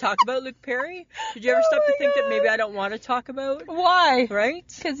didn't want to talk about Luke Perry? Did you ever stop to think that maybe I don't want to talk about? Why? Right?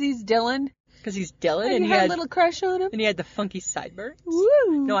 Because he's Dylan. Because he's Dylan And and you had a little crush on him. and he had the funky sideburns.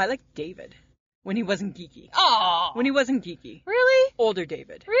 Woo. No, I like David. When he wasn't geeky. Oh. When he wasn't geeky. Really? Older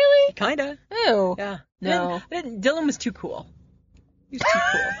David. Really? Kinda. Ew. Yeah. No. Dylan was too cool. He was too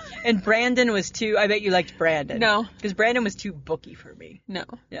cool. And Brandon was too... I bet you liked Brandon. No. Because Brandon was too booky for me. No.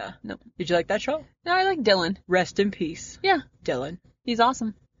 Yeah. No. Did you like that show? No, I like Dylan. Rest in peace, Yeah. Dylan. He's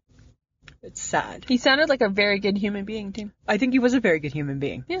awesome. It's sad. He sounded like a very good human being, too. I think he was a very good human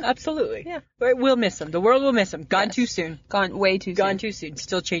being. Yeah. Absolutely. Yeah. Right, we'll miss him. The world will miss him. Gone Yes. too soon. Gone way too soon. Gone too soon.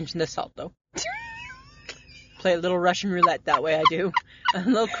 Still changing the salt, though. Play a little Russian roulette that way, I do. I'm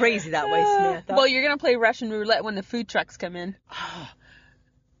a little crazy that way, Samantha. Well, you're going to play Russian roulette when the food trucks come in.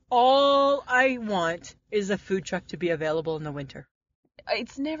 All I want is a food truck to be available in the winter.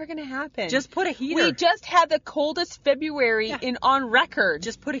 It's never going to happen. Just put a heater. We just had the coldest February on record.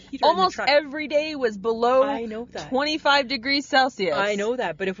 Just put a heater in the Almost truck. every day was below I know that. 25 degrees Celsius. I know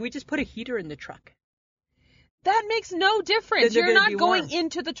that, but if we just put a heater in the truck. That makes no difference. Then they're You're gonna not be going warm.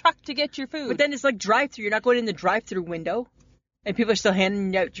 into the truck to get your food. But then it's like drive-through. You're not going in the drive-through window, and people are still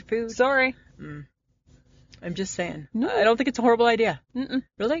handing out your food. Sorry. I'm just saying. No. I don't think it's a horrible idea. Mm-mm.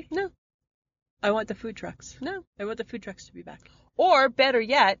 Really? No. I want the food trucks. No. I want the food trucks to be back. Or better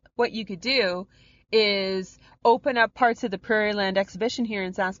yet, what you could do is open up parts of the Prairie Land exhibition here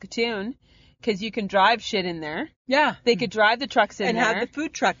in Saskatoon, because you can drive shit in there. Yeah. They could drive the trucks in And there. have the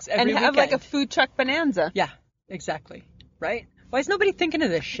food trucks every and have like a weekend. food truck bonanza. Yeah, exactly. Right? Why is nobody thinking of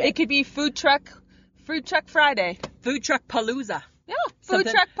this shit? It could be food truck Friday. Food truck palooza. Yeah, food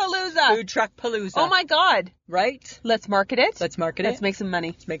Something- truck palooza. Food truck palooza. Oh my God. Right? Let's market it. Let's market Let's it. make some money.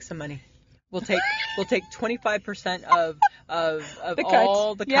 Let's make some money. We'll take 25% of The cuts.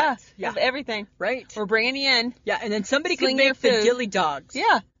 all the cuts. Yeah, of everything. Right? We're bringing you in. Yeah, and then somebody Sling could your make the food. dilly dogs.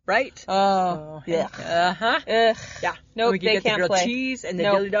 Yeah. Right? Oh. Yeah. Uh-huh. Ugh. Yeah. Nope, we can they get the can't grilled play. cheese and the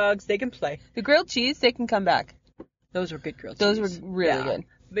Nope. dilly dogs. They can play. The grilled cheese, they can come back. Those were good grilled Those cheese. were really Yeah. good.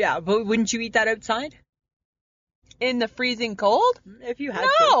 Yeah, but wouldn't you eat that outside? In the freezing cold? If you had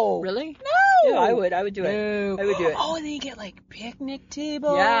No. to. Really? No. Yeah, I would. I would do it. No. I would do it. Oh, and then you get like picnic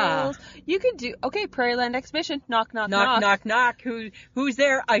tables. Yeah. You could do, okay, Prairie Land exhibition. Knock, knock, Knock, knock. knock, knock. Who's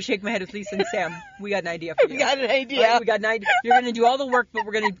there? I shake my head with Lisa and Sam. We got an idea for you. We got an idea. Right, we got an idea. You're going to do all the work, but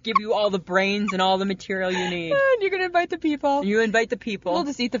we're going to give you all the brains and all the material you need. And you're going to invite the people. You invite the people. We'll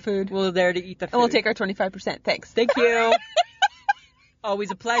just eat the food. We're there to eat the food. And we'll take our 25%. Thanks. Thank you. Always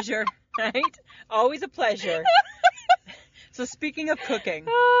a pleasure, right? Always a pleasure. So speaking of cooking,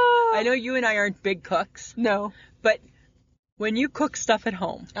 I know you and I aren't big cooks, No. but when you cook stuff at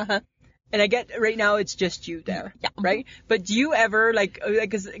home, Uh-huh. and I get right now it's just you there, Yeah. right? But do you ever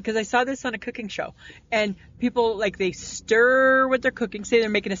because I saw this on a cooking show, and people they stir what they're cooking. Say they're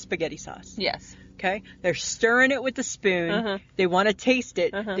making a spaghetti sauce. Yes. Okay, they're stirring it with the spoon. Uh-huh. They want to taste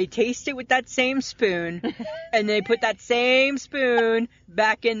it. Uh-huh. They taste it with that same spoon, and they put that same spoon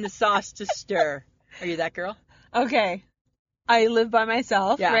back in the sauce to stir. Are you that girl? Okay. I live by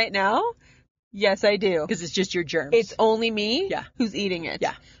myself Yeah. right now. Yes, I do. Because it's just your germs. It's only me Yeah. who's eating it.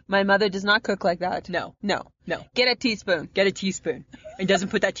 Yeah. My mother does not cook like that. No. No. No. Get a teaspoon. Get a teaspoon, and doesn't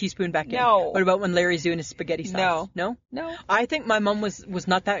put that teaspoon back in. No. What about when Larry's doing his spaghetti sauce? No. No. No. I think my mom was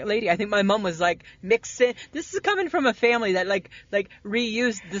not that lady. I think my mom was mixing. This is coming from a family that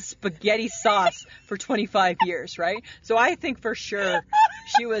reused the spaghetti sauce for 25 years, right? So I think for sure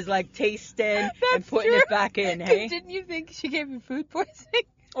she was tasting and That's putting true. it back in. 'Cause Hey. didn't you think she gave you food poisoning?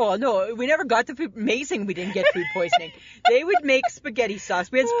 Oh no, we never got the food. Amazing, we didn't get food poisoning. They would make spaghetti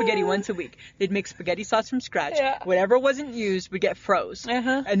sauce. We had spaghetti once a week. They'd make spaghetti sauce from scratch. Yeah. Whatever wasn't used would get froze.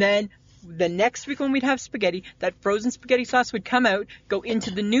 Uh-huh. And then the next week when we'd have spaghetti, that frozen spaghetti sauce would come out, go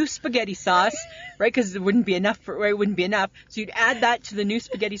into the new spaghetti sauce, right? Because it wouldn't be enough. It wouldn't be enough. So you'd add that to the new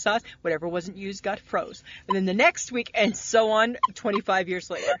spaghetti sauce. Whatever wasn't used got froze. And then the next week, and so on. 25 years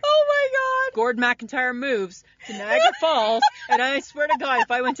later. Oh my Gord McIntyre moves to Niagara Falls, and I swear to God,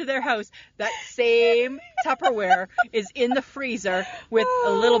 if I went to their house, that same Tupperware is in the freezer with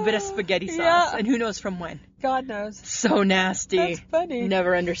a little bit of spaghetti sauce. Yeah. And who knows from when. God. God knows. So nasty. That's funny.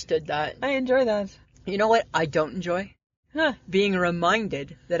 Never understood that. I enjoy that. You know what I don't enjoy? Huh. Being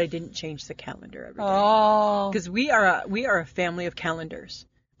reminded that I didn't change the calendar every day. Oh. Because we are a family of calendars.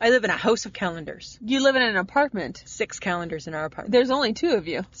 I live in a house of calendars. You live in an apartment. 6 calendars in our apartment. There's only 2 of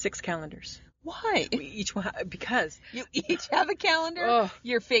you. 6 calendars. Why? We each one because You each have a calendar. Oh.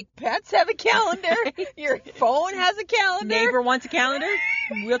 Your fake pets have a calendar. Your phone has a calendar. neighbor wants a calendar.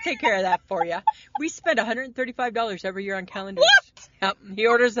 We'll take care of that for you. We spend $135 every year on calendars. What? Yep. He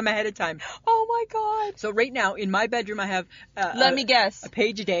orders them ahead of time. Oh my God. So right now in my bedroom I have Let me guess. a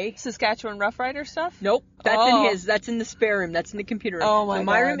page a day. Saskatchewan Rough Rider stuff? Nope, that's Oh. in his. That's in the spare room. That's in the computer room. Oh, my so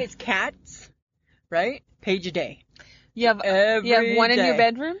my God. room is cats, right? Page a day. You have Every one in your day.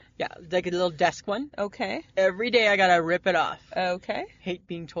 bedroom? Yeah, like a little desk one. Okay. Every day I gotta rip it off. Okay. Hate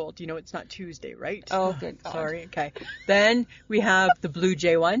being told. You know it's not Tuesday, right? Oh, good God. Sorry. Okay. Then we have the Blue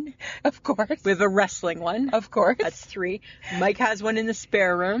Jay one. Of course. We have a wrestling one. Of course. That's 3. Mike has one in the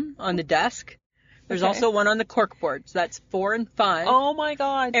spare room on the desk. There's Okay. also one on the corkboard. So that's 4 and 5. Oh my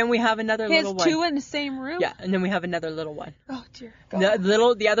God. And we have another He has little one. 2 in the same room? Yeah, and then we have another little one. Oh dear God.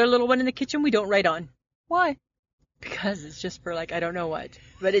 The other little one in the kitchen we don't write on. Why? Because it's just for I don't know what.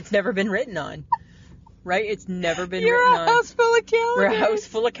 But it's never been written on. Right? It's never been You're written a on. house full of calendars. We're a house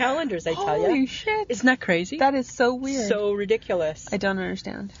full of calendars, I tell Holy you. shit. Isn't that crazy? That is so weird. So ridiculous. I don't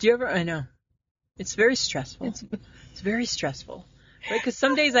understand. Do you ever? I know. It's very stressful. It's It's very stressful. Right? Because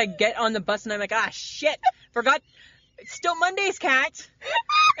some days I get on the bus and I'm like, shit, forgot. It's still Monday's, Kat.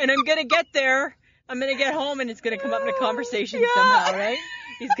 And I'm going to get there. I'm going to get home and it's going to come up in a conversation somehow, right?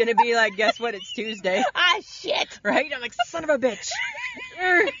 He's going to be like, guess what? It's Tuesday. Shit. Right? I'm like, son of a bitch.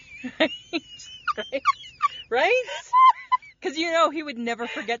 Right? Because he would never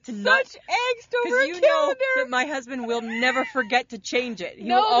forget to not. Such angst over a Because calendar. that my husband will never forget to change it. He will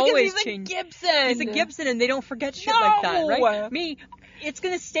No, always because he's change. a Gibson. He's a Gibson, and they don't forget shit like that, No. right? Me, it's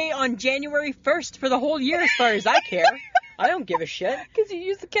gonna stay on January 1st for the whole year, as far as I care. I don't give a shit. Because you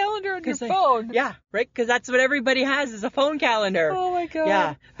use the calendar on your 'Cause phone. Yeah, right. Because that's what everybody has is a phone calendar. Oh my god.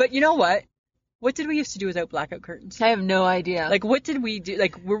 Yeah, but you know what? What did we used to do without blackout curtains? I have no idea. Like, what did we do?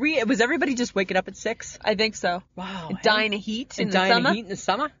 Like, was everybody just waking up at 6? I think so. Wow. And dying of heat in and the dying summer. of heat in the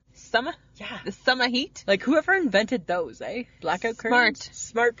summer? Summer? Yeah. The summer heat. Like, whoever invented those, eh? Blackout curtains?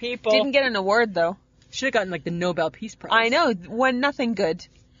 Smart people. Didn't get an award though. Should have gotten, like, the Nobel Peace Prize. I know. Won nothing good.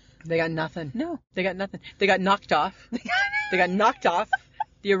 They got nothing. No. They got nothing. They got knocked off. They got knocked off.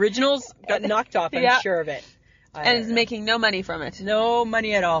 The originals got knocked off, I'm sure of it. And is making no money from it. No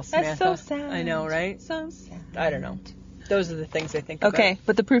money at all, Samantha. That's so sad. I know, right? So sad. I don't know. Those are the things I think about. Okay,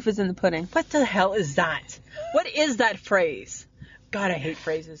 but the proof is in the pudding. What the hell is that? What is that phrase? God, I hate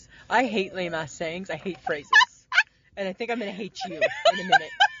phrases. I hate lame-ass sayings. I hate phrases. And I think I'm going to hate you in a minute.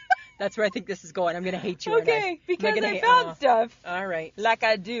 That's where I think this is going. I'm going to hate you. Okay, because I found stuff. All right. Like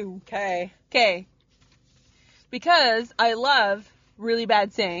I do. Okay. Okay. Because I love really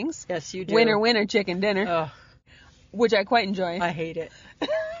bad sayings. Yes, you do. Winner, winner, chicken dinner. Ugh, Which I quite enjoy. I hate it. And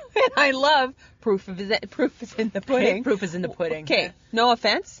I love proof is in the pudding. Proof is in the pudding. Okay, no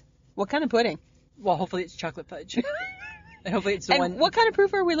offense. What kind of pudding? Well, hopefully it's chocolate fudge. And hopefully it's the And one. what kind of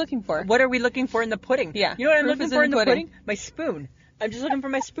proof are we looking for? What are we looking for in the pudding? Yeah. You know what I'm Proof looking is for in in the the pudding. pudding? My spoon. I'm just looking for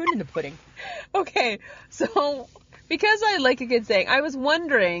my spoon in the pudding. Okay, so because I like a good saying, I was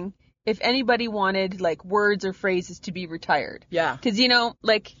wondering if anybody wanted like words or phrases to be retired. Yeah. Because,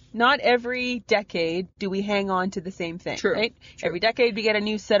 like not every decade do we hang on to the same thing, True. right? True. Every decade we get a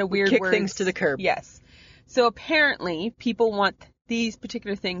new set of weird Kick words. things to the curb. Yes. So apparently people want these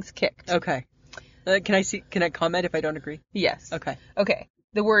particular things kicked. Okay. Can I comment if I don't agree? Yes. Okay. Okay.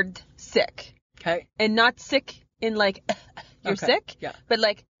 The word sick. Okay. And not sick in like, you're Okay. sick? Yeah. But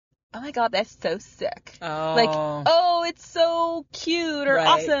like, oh my god, that's so sick. Oh. Like, oh, it's so cute or Right.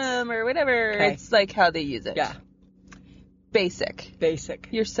 awesome or whatever. Okay. It's like how they use it. Yeah. Basic. Basic.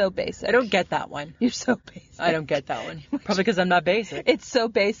 You're so basic. I don't get that one. You're so basic. I don't get that one. Probably because I'm not basic. It's so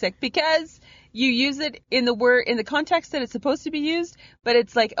basic because you use it in the context that it's supposed to be used, but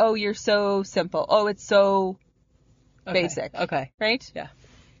it's like, oh, you're so simple. Oh, it's so Okay. basic. Okay. Right? Yeah.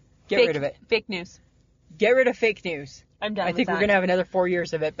 Get rid of it. Fake news. Get rid of fake news. I'm done I with think that. we're going to have another 4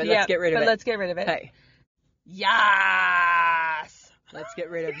 years of it, but let's get rid of but it. let's get rid of it. Hey. Yes. Let's get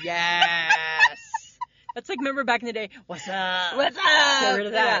rid of yes. That's like, remember back in the day, what's up? What's up? Get rid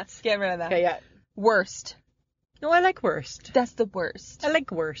of that. Yeah, get rid of that. Okay, yeah. Worst. No, I like worst. That's the worst. I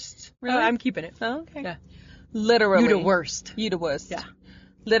like worst. Really? I'm keeping it. Oh, okay. Yeah. Literally. You the worst. You the worst. Yeah.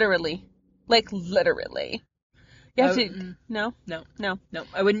 Literally. Like literally. You have Oh, to. No. No. No. No,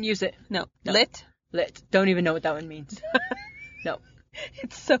 I wouldn't use it. No. No. Lit. Lit. Don't even know what that one means. No.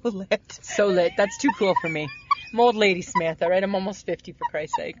 It's so lit. So lit. That's too cool for me. I'm old lady Samantha, right? I'm almost 50 for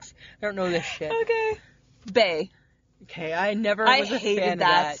Christ's sakes. I don't know this shit. Okay. Bae. Okay, I never I was a hated fan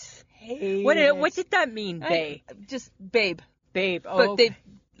that. of that. Hated What did that mean, bae? Just babe. Babe. Oh, But okay.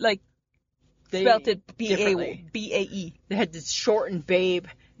 they spelt it differently. B-A-E. They had to shorten babe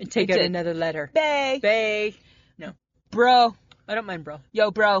and take They out did. another letter. Bae. Bae. Bro. I don't mind bro.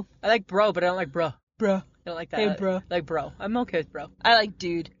 Yo, bro. I like bro, but I don't like bro. Bro. I don't like that. Hey, I bro. like bro. I'm okay with bro. I like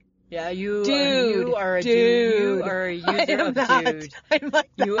dude. Yeah, you Dude. are a dude. You are a I user am of not. dude. I'm like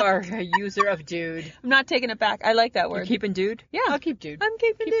that. You are a user of dude. I'm not taking it back. I like that You're word. keeping dude? Yeah. I'll keep dude. I'm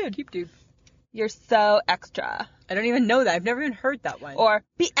keeping dude. Keep dude. You're so extra. I don't even know that. I've never even heard that one. Or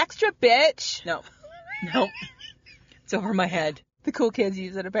be extra, bitch. No. No. It's over my head. The cool kids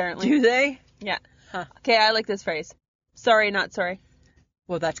use it apparently. Do they? Yeah. Huh. Okay, I like this phrase. Sorry, not sorry.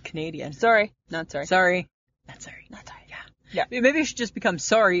 Well, that's Canadian. Sorry, not sorry. Sorry. Not sorry. Not sorry. Yeah. Maybe you should just become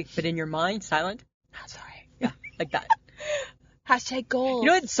sorry, but in your mind, silent. Not sorry. Yeah. Like that. Hashtag goals. You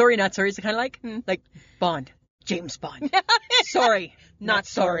know what sorry, not sorry is kind of like? Hmm. Like Bond. James Bond. Sorry. Not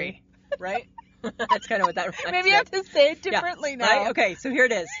sorry. Right? That's kind of what that reminds Maybe me I of. have to say it Yeah. differently now. Right? Okay, so here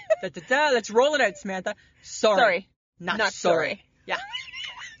it is. Da-da-da. Let's roll it out, Samantha. Sorry. Sorry. Not, Not sorry. sorry. Yeah.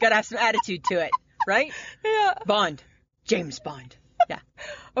 Gotta have some attitude to it. Right? Yeah. Bond. James Bond. Yeah.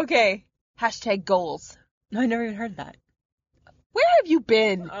 Okay. Hashtag goals. No, I never even heard that. Where have you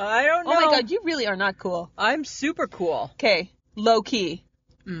been? I don't know. Oh my god, you really are not cool. I'm super cool. Okay. Low key.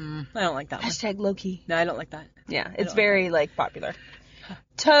 I don't like that one. Hashtag low key. No, I don't like that. Yeah, don't it's like very like popular.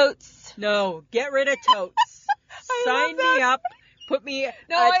 Totes. No, get rid of totes. Sign me up. Put me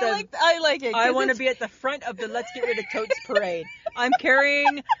No, at I like it. 'cause I want to it's- be at the front of the Let's Get Rid of Totes parade. I'm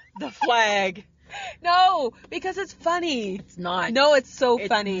carrying the flag. No, because it's funny. It's not. No, it's so It's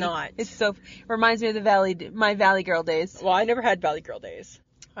funny. not. It's so reminds me of my Valley Girl days. Well, I never had Valley Girl days.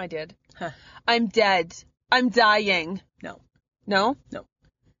 I did. Huh. I'm dead. I'm dying. No. No? No.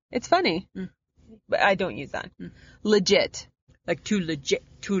 It's funny. But I don't use that. Legit. Like too legit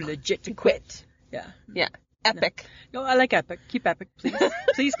to quit. Yeah. Yeah. Epic. No, I like epic. Keep epic, please.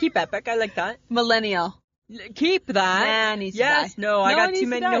 Please keep epic. I like that. Millennial. Keep that. Nah, needs to yes. die. No, I No, got it needs too to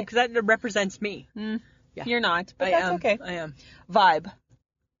many. die. No, because that represents me. Yeah. You're not. But I that's am. okay. I am. Vibe.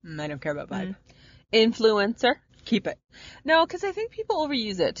 I don't care about vibe. Influencer. Keep it. No, because I think people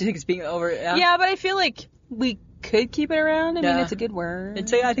overuse it. Do you think it's being over? Yeah, but I feel like we could keep it around. I mean, Yeah. it's a good word. I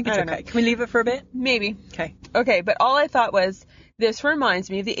think it's don't okay. know. Can we leave it for a bit? Maybe. Okay. Okay, but all I thought was, this reminds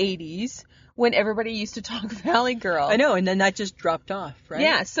me of the 80s when everybody used to talk Valley Girl. I know, and then that just dropped off, right?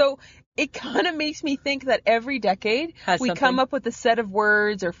 Yeah, so it kind of makes me think that every decade Has we something. come up with a set of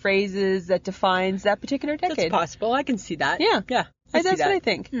words or phrases that defines that particular That's decade. possible. I can see that. Yeah. Yeah. I see That's that. what I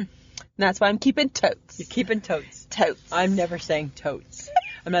think. And that's why I'm keeping totes. You're keeping totes. Totes. I'm never saying totes.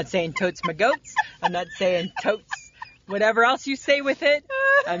 I'm not saying totes my goats. I'm not saying totes whatever else you say with it.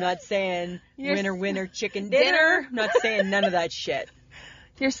 I'm not saying You're winner chicken dinner. I'm not saying none of that shit.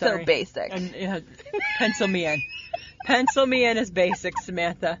 You're Sorry. so basic. Pencil me in. Pencil me in as basic,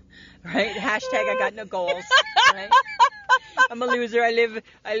 Samantha. Right? Hashtag I got no goals. Right? I'm a loser. I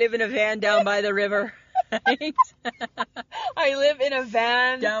live in a van down by the river. Right? I live in a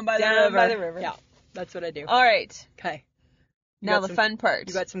van Down by the river. Yeah, that's what I do. All right. Okay. Now got the some- fun part.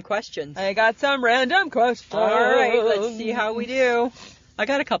 You got some questions. I got some random questions. All right, let's see how we do. I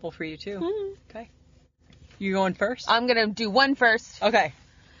got a couple for you too. Okay. You going first? I'm going to do one first. Okay.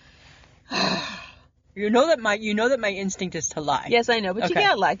 You know that my instinct is to lie. Yes, I know, but you Okay.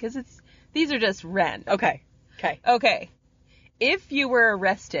 can't lie because these are just random. Okay. Okay. Okay. If you were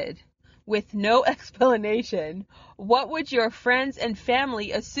arrested with no explanation, what would your friends and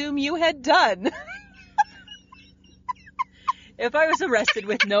family assume you had done? If I was arrested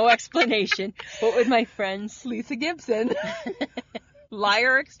with no explanation, what would my friends? Lisa Gibson,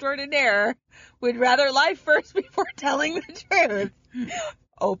 liar extraordinaire, would rather lie first before telling the truth.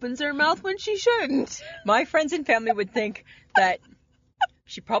 Opens her mouth when she shouldn't. My friends and family would think that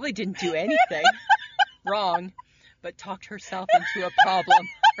she probably didn't do anything wrong, but talked herself into a problem,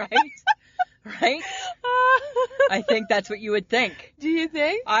 right? Right? I think that's what you would think. Do you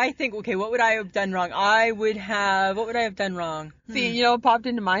think? I think, okay, what would I have done wrong? What would I have done wrong? See, you know what popped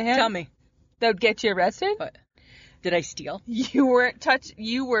into my head? Tell me. That would get you arrested? What? Did I steal? You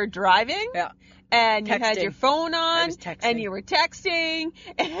were driving? Yeah. And you had Texting. your phone I on, was texting. and you were texting,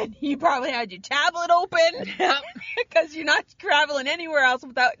 and you probably had your tablet open, Yeah. because you're not traveling anywhere else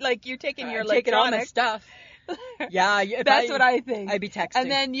without, like, you're taking your taking all my electronics. stuff. Yeah. That's what I think. I'd be texting.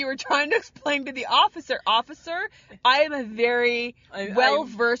 And then you were trying to explain to the officer, I am a very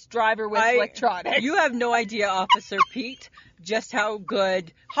well-versed driver with electronics. You have no idea, Officer Pete, just how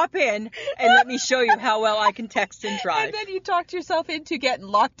good. Hop in and let me show you how well I can text and drive. And then you talked yourself into getting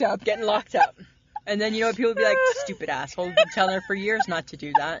locked up. Getting locked up. And then, you know, people would be like, stupid asshole. We've been telling her for years not to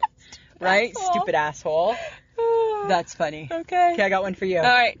do that. Right? asshole. Stupid asshole. That's funny. Okay. Okay, I got one for you. All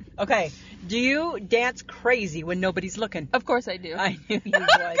right. Okay. Do you dance crazy when nobody's looking? Of course I do. I knew you would. Of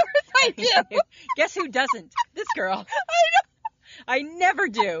course I do. Guess who doesn't? This girl. I never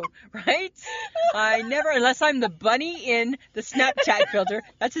do, right? I never, unless I'm the bunny in the Snapchat filter.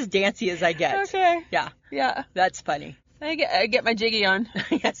 That's as dancey as I get. Okay. Yeah, Yeah. that's funny. I get my jiggy on.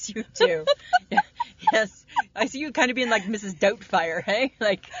 Yes, you do. Yes. I see you kind of being like Mrs. Doubtfire, hey?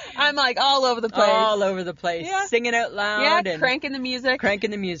 Like, I'm like all over the place. all over the place. Yeah. Singing out loud Yeah, and cranking the music.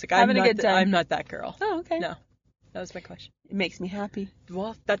 cranking the music. Having I'm a not good time. I'm not that girl. Oh, okay. No. That was my question. It makes me happy.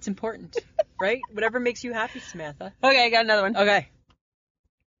 Well, that's important, right? Whatever makes you happy, Samantha. Okay, I got another one. Okay.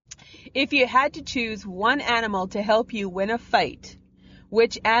 If you had to choose one animal to help you win a fight,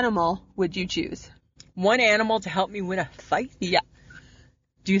 which animal would you choose? One animal to help me win a fight? Yeah.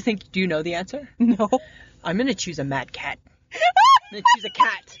 Do you know the answer? No. I'm going to choose a mad cat. I'm going to choose a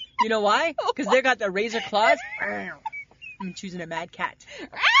cat. You know why? Because they got the razor claws. I'm choosing a mad cat.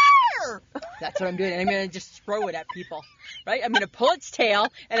 That's what I'm doing. And I'm going to just throw it at people, right? I'm going to pull its tail,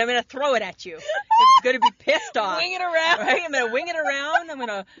 and I'm going to throw it at you. It's going to be pissed off. Wing it around. Right? I'm going to wing it around. I'm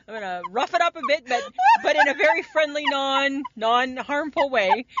going to rough it up a bit, but in a very friendly, non-harmful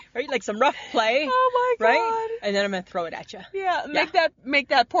way, right? Like some rough play. Oh my God. Right? And then I'm going to throw it at you. Yeah, make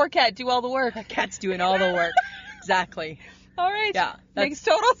that poor cat do all the work. The cat's doing all the work. Exactly. All right. Yeah. Makes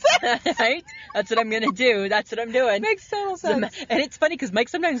total sense. Right? That's what I'm going to do. That's what I'm doing. Makes total sense. And it's funny because Mike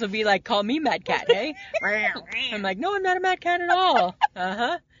sometimes will be like, call me Mad Cat, hey? I'm like, no, I'm not a Mad Cat at all.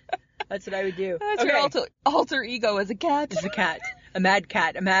 Uh-huh. That's what I would do. That's your alter ego as a cat. As a cat. A mad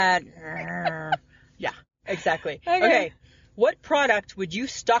cat. A mad... Yeah, exactly. Okay. What product would you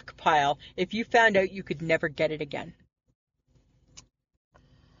stockpile if you found out you could never get it again?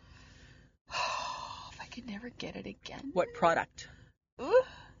 If I could never get it again. What product? Ooh.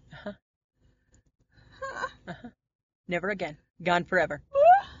 Never again. Gone forever.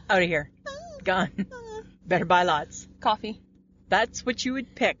 Out of here. Gone. Better buy lots. Coffee. That's what you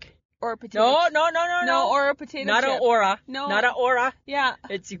would pick. Or a potato chip. No, or a potato not chip. Not an aura. No. Not an aura. Yeah.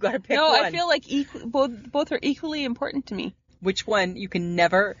 You've got to pick no, one. I feel like both are equally important to me. Which one you can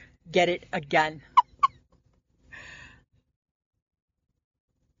never get it again?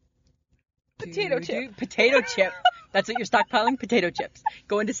 Potato chip. Potato chip. That's what you're stockpiling? Potato chips.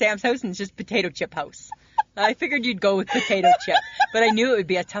 Go into Sam's house and it's just potato chip house. I figured you'd go with potato chip, but I knew it would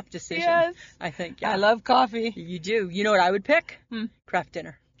be a tough decision. Yes. I think, yeah. I love coffee. You do. You know what I would pick? Kraft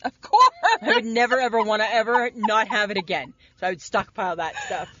dinner. Of course. I would never, ever want to ever not have it again. So I would stockpile that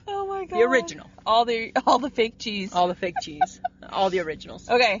stuff. Oh, my God. The original. All the fake cheese. All the fake cheese. All the originals.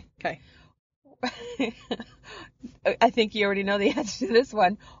 Okay. Okay. I think you already know the answer to this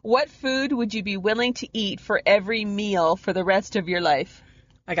one. What food would you be willing to eat for every meal for the rest of your life?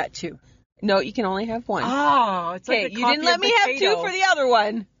 I got two. No, you can only have one. Oh, it's like okay, you didn't let me have two for the other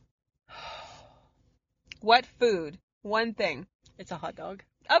one. What food? One thing. It's a hot dog.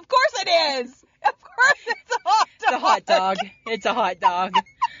 Of course it is. Of course it's a hot dog. It's a hot dog.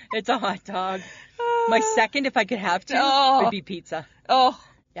 It's a hot dog. It's a hot dog. My second, if I could have to, would be pizza. Oh.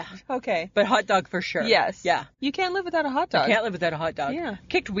 Yeah. Okay. But hot dog for sure. Yes. Yeah. You can't live without a hot dog. I can't live without a hot dog. Yeah.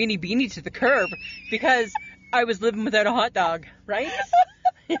 Kicked Weenie Beanie to the curb because I was living without a hot dog, right?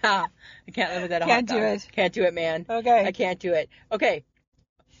 Yeah. I can't live without a hot dog. Can't do it. Can't do it, man. Okay. I can't do it. Okay.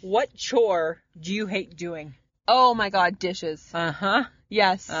 What chore do you hate doing? Oh my God, dishes. Uh-huh.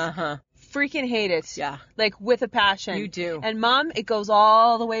 Yes. Uh-huh. Freaking hate it. Yeah. Like with a passion. You do. And Mom, it goes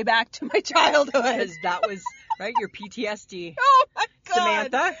all the way back to my childhood. Because that was, right, your PTSD. Oh my God.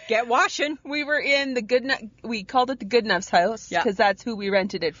 Samantha, get washing. We were in the we called it the Goodnuff's house because that's who we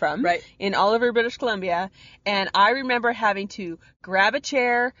rented it from. Right. In Oliver, British Columbia. And I remember having to grab a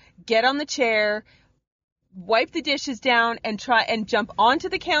chair, get on the chair, wipe the dishes down, and try and jump onto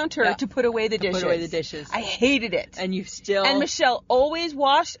the counter to put away the dishes. Put away the dishes. I hated it. And you still... And Michelle always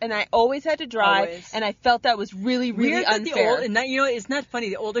washed, and I always had to dry, Always. and I felt that was really, really Weird that unfair. and that, you know, isn't that funny?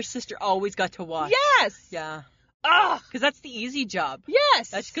 The older sister always got to wash. Yes! Yeah. Ugh! Because that's the easy job. Yes!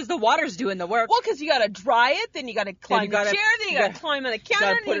 That's because the water's doing the work. Well, because you gotta dry it, then you gotta climb the chair, then you gotta climb on the counter,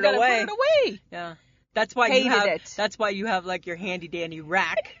 gotta then put you it gotta away. put it away. Yeah. That's why Hated you have. it. That's why you have like your handy dandy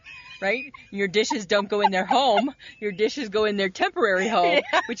rack, right? Your dishes don't go in their home. Your dishes go in their temporary home,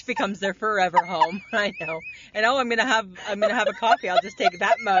 which becomes their forever home. I know. And I'm gonna have a coffee. I'll just take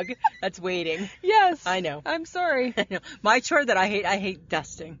that mug that's waiting. Yes. I know. I'm sorry. I know. My chore that I hate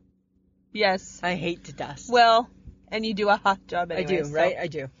dusting. Yes. I hate to dust. Well, and you do a hot job anyway. I do, right?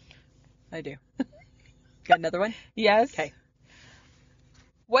 I do. Got another one? Yes. Okay.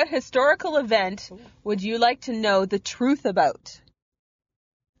 What historical event would you like to know the truth about?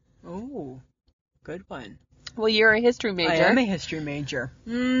 Oh, good one. Well, you're a history major. I am a history major.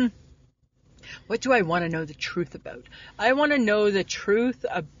 What do I want to know the truth about? I want to know the truth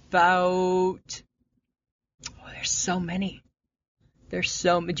about... Oh, there's so many.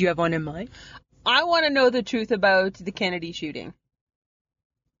 Do you have one in mind? I want to know the truth about the Kennedy shooting.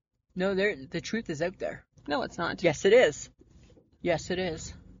 No, the truth is out there. No, it's not. Yes, it is. Yes, it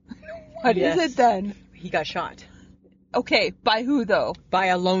is. What is it then? He got shot. Okay, by who though? By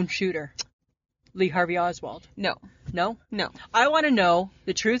a lone shooter. Lee Harvey Oswald. No. No? No. I want to know,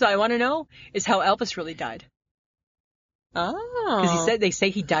 the truth I want to know is how Elvis really died. Oh. Because they say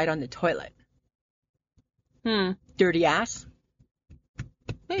he died on the toilet. Dirty ass?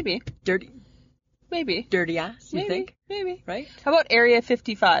 Maybe. Dirty ass, you think? Maybe. Right? How about Area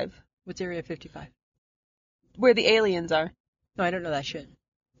 55? What's Area 55? Where the aliens are. No, I don't know that shit.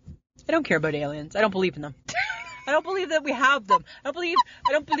 I don't care about aliens. I don't believe in them. I don't believe that we have them. I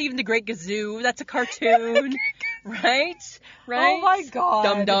don't believe in the Great Gazoo. That's a cartoon. Right? Oh my God.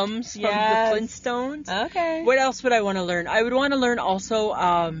 Dum-dums from Yes. the Flintstones. Okay. What else would I want to learn? I would want to learn also,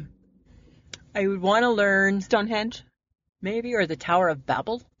 I would want to learn Stonehenge. maybe, or the Tower of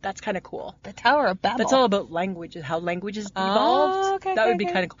Babel. That's kind of cool. The Tower of Babel. That's all about languages, how languages evolved. okay, that would be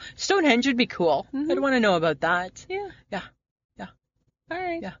okay. kind of cool. Stonehenge would be cool. I'd want to know about that. Yeah. Yeah. All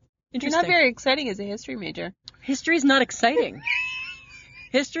right. Yeah. You're Interesting. not very exciting as a history major. History is not exciting.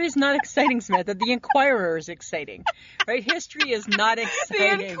 History is not exciting, Samantha. The Inquirer is exciting. Right? History is not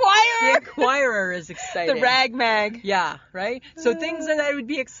exciting. The Inquirer. Inquirer is exciting. The rag mag. Yeah, right? So things that would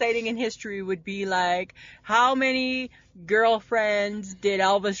be exciting in history would be like, how many girlfriends did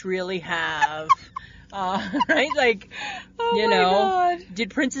Elvis really have? Right? Like, Oh you my know, God. did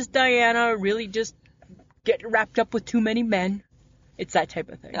Princess Diana really just get wrapped up with too many men? It's that type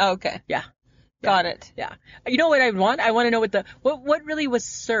of thing. Okay. Yeah. Got it. Yeah. You know what I want? I want to know what really was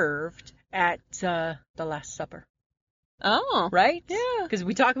served at the Last Supper. Oh. Right? Yeah. Because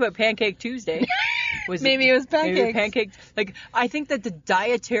we talk about Pancake Tuesday. Maybe it was Maybe pancakes. pancakes. Like, I think that the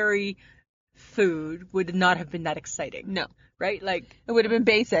dietary food would not have been that exciting. No. Right? Like, It would have been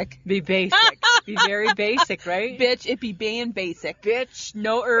basic. be basic. Be very basic, right? Bitch, it be being basic. Bitch,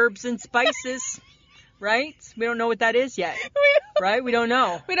 no herbs and spices. Right? We don't know what that is yet. Right? We don't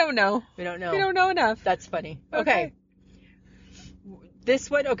know. We don't know. We don't know. We don't know enough. That's funny. Okay. Okay. This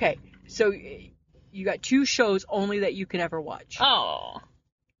one, okay. So you got 2 shows only that you can ever watch. Oh.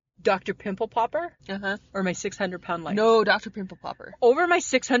 Dr. Pimple Popper Uh-huh. or My 600-Pound Life? No, Dr. Pimple Popper. Over My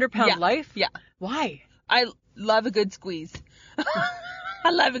 600-Pound Yeah. Life? Yeah. Why? I love a good squeeze. I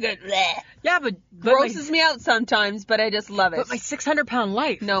love a good bleh. Yeah, but Grosses me out sometimes, but I just love it. But My 600-Pound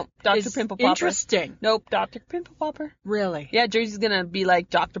Life. No, Dr. is Pimple Popper. Interesting. Nope, Dr. Pimple Popper. Really? Yeah, Jersey's gonna be like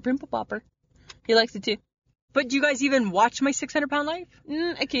Dr. Pimple Popper. He likes it too. But do you guys even watch My 600-Pound Life?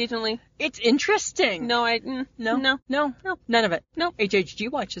 Occasionally. It's interesting. No, No? No. None of it. No. HHG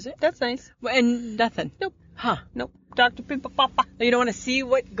watches it. That's nice. And nothing. Nope. Huh. Nope. Dr. Pimple Popper. You don't want to see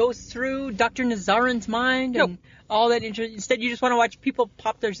what goes through Dr. Nazarin's mind and all that. Instead, you just want to watch people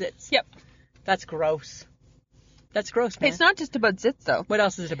pop their zits. Yep. That's gross. That's gross, man. It's not just about zits though. What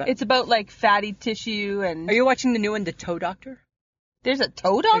else is it about? It's about like fatty tissue and. Are you watching the new one, The Toe Doctor? There's a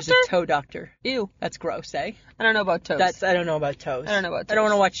toe doctor? There's a toe doctor. Ew. That's gross, eh? I don't know about toes. I don't know about toes. I don't know about I don't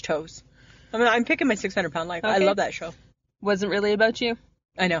toes. want to watch toes. I'm picking My 600-Pound Life. I Okay. love that show. Wasn't really about you.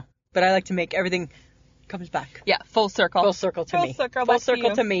 I know. But I like to make everything comes back. Yeah, full circle. Full circle to Full me. circle Full back to circle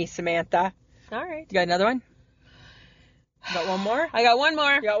you. to me, Samantha. All right. You got another one? Got one more? I got one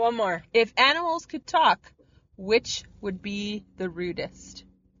more. You got one more. If animals could talk, which would be the rudest?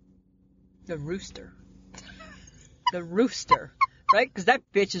 The rooster. The rooster. Right? Because that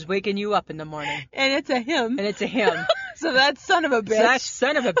bitch is waking you up in the morning. And it's a him. And it's a him. So that son of a bitch. So that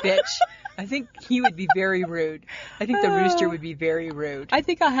son of a bitch, I think he would be very rude. I think the rooster would be very rude. I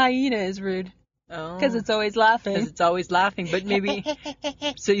think a hyena is rude. Oh. Because it's always laughing. Because it's always laughing. But maybe,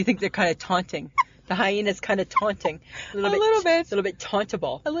 so you think they're kind of taunting. The hyena's kind of taunting. A little bit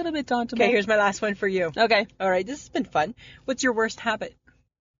tauntable. A little bit tauntable. Okay, here's my last one for you. Okay. All right, this has been fun. What's your worst habit?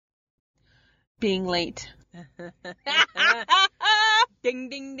 Being late. Ding,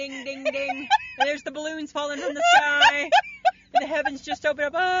 ding, ding, ding, ding. And there's the balloons falling from the sky. And the heavens just open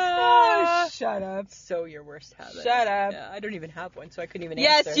up. Oh, shut up. So your worst habit. Shut up. Yeah, I don't even have one, so I couldn't even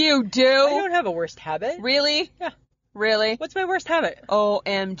Yes, answer. you do. I don't have a worst habit. Really? Yeah. Really? What's my worst habit?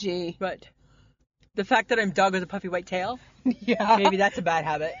 OMG. What? The fact that I'm a dog with a puffy white tail? Yeah. Maybe that's a bad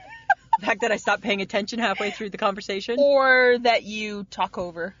habit. The fact that I stopped paying attention halfway through the conversation? Or that you talk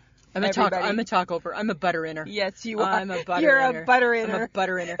over. I'm a talkover. I'm a butter inner. Yes, you are. I'm a butter You're inner. a butter I'm inner. a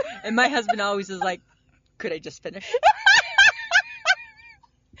butter inner. And my husband always is like, could I just finish?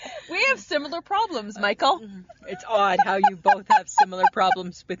 We have similar problems, Michael. It's odd how you both have similar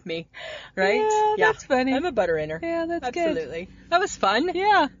problems with me, right? Yeah, that's funny. I'm a butter inner. Yeah, that's good. Absolutely. That was fun.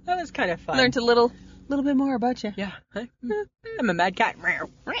 Yeah. That was kind of fun. Learned a little bit more about you. Yeah. I'm a mad cat. Meow.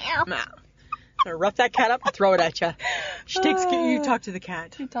 I'm gonna rough that cat up and throw it at you. You talk to the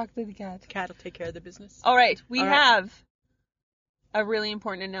cat. You talk to the cat. The cat will take care of the business. All right, we All right. have a really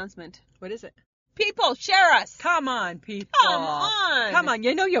important announcement. What is it? People, share us. Come on, people. Come on. Come on.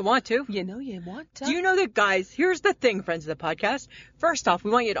 You know you want to. You know you want to. Do you know that, guys? Here's the thing, friends of the podcast. First off,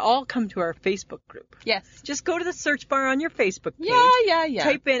 we want you to all come to our Facebook group. Yes. Just go to the search bar on your Facebook page. Yeah.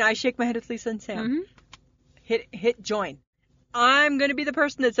 Type in I Shake My Head with Lisa and Sam. Mhm. Hit join. I'm going to be the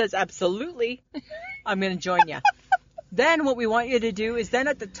person that says, absolutely, I'm going to join you. Then what we want you to do is then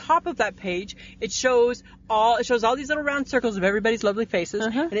at the top of that page, it shows all these little round circles of everybody's lovely faces,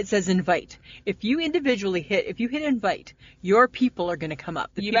 and it says invite. If you hit invite, your people are going to come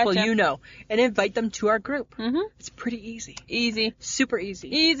up, the people you know, and invite them to our group. It's pretty easy. Easy. Super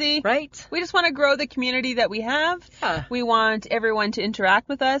easy. Easy. Right? We just want to grow the community that we have. Yeah. We want everyone to interact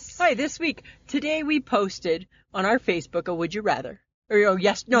with us. Hi, today we posted on our Facebook a Would You Rather.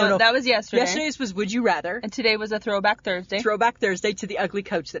 No, that was yesterday. Yesterday's was Would You Rather. And today was a Throwback Thursday. Throwback Thursday to the ugly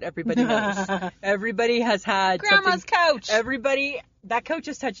couch that everybody knows. Everybody has had Grandma's couch. That couch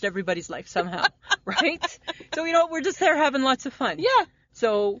has touched everybody's life somehow, right? So, we're just there having lots of fun. Yeah.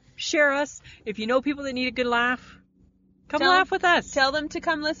 So, share us. If you know people that need a good laugh, come laugh with us. Tell them to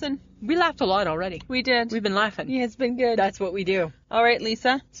come listen. We laughed a lot already. We did. We've been laughing. Yeah, it's been good. That's what we do. All right,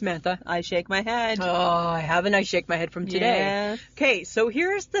 Lisa. Samantha. I shake my head. Oh, I haven't. I shake my head from today. Yes. Okay, so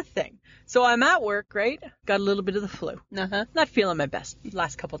here's the thing. So I'm at work, right? Got a little bit of the flu. Not feeling my best the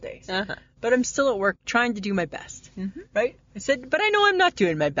last couple days. But I'm still at work trying to do my best. Right? I said, but I know I'm not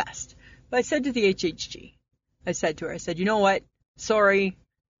doing my best. But I said to the HHG, I said to her, you know what? Sorry,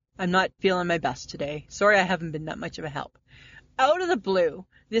 I'm not feeling my best today. Sorry I haven't been that much of a help. Out of the blue,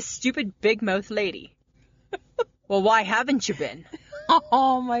 this stupid big mouth lady. Well, why haven't you been?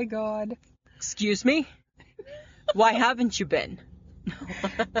 Oh my God. Excuse me? Why haven't you been?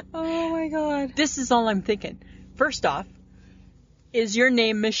 Oh my God. This is all I'm thinking. First off, is your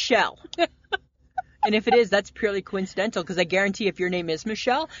name Michelle? And if it is, that's purely coincidental, because I guarantee if your name is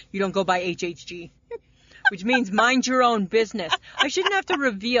Michelle, you don't go by HHG. Which means mind your own business. I shouldn't have to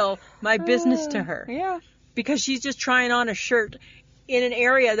reveal my business to her. Yeah. Because she's just trying on a shirt in an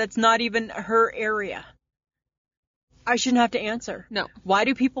area that's not even her area. I shouldn't have to answer. No. Why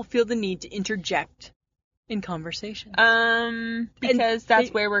do people feel the need to interject in conversation? Because that's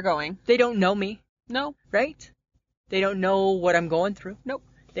where we're going. They don't know me. No. Right? They don't know what I'm going through. Nope.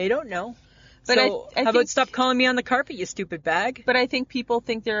 They don't know. But so how about stop calling me on the carpet, you stupid bag? But I think people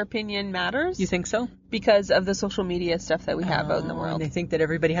think their opinion matters. You think so? Because of the social media stuff that we have out in the world. And they think that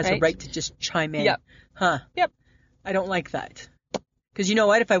everybody has a right to just chime in. Yep. Huh. Yep. I don't like that. Because you know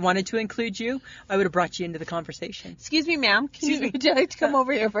what? If I wanted to include you, I would have brought you into the conversation. Excuse me, ma'am. Would you like to come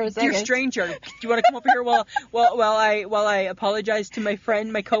over here for a second? Dear stranger, do you want to come over here while I apologize to my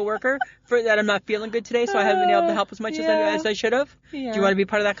friend, my coworker, for that I'm not feeling good today, so I haven't been able to help as much as I should have? Yeah. Do you want to be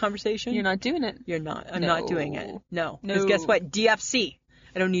part of that conversation? You're not doing it. You're not. I'm not doing it. No. Because guess what? DFC.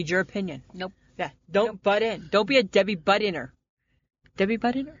 I don't need your opinion. Nope. Yeah. Don't butt in. Don't be a Debbie butt-inner. Debbie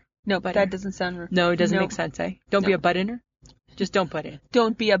butt-inner? No, that doesn't sound right. No, it doesn't make sense, eh? Don't be a butt-inner. Just don't butt in.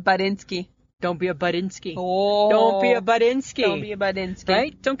 Don't be a Budinsky. Don't be a Budinsky. Oh. Don't be a Budinsky. Don't be a Budinsky.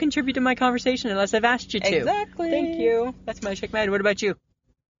 Right? Don't contribute to my conversation unless I've asked you to. Exactly. Thank you. That's my shake my head. What about you?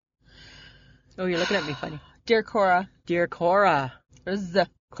 Oh, you're looking at me funny. Dear Cora. Dear Cora.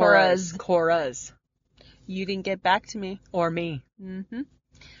 Coras. You didn't get back to me. Or me.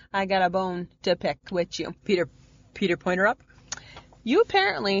 I got a bone to pick with you. Peter Pointer up. You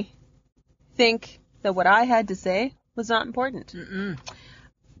apparently think that what I had to say was not important.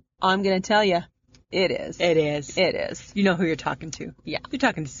 I'm going to tell you, it is. It is. It is. You know who you're talking to. Yeah. You're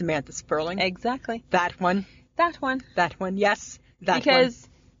talking to Samantha Sperling. Exactly. That one. That one. That one. Yes. That one. Because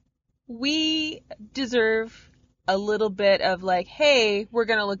we deserve a little bit of like, hey, we're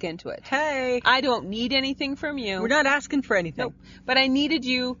going to look into it. Hey. I don't need anything from you. We're not asking for anything. Nope. But I needed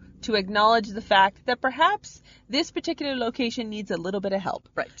you to acknowledge the fact that perhaps this particular location needs a little bit of help.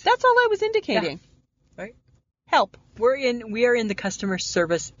 Right. That's all I was indicating. Yeah. Right. Help. We are in the customer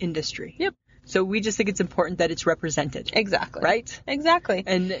service industry. Yep. So we just think it's important that it's represented. Exactly. Right? Exactly.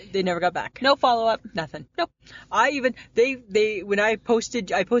 And they never got back. No follow-up. Nothing. Nope. When I posted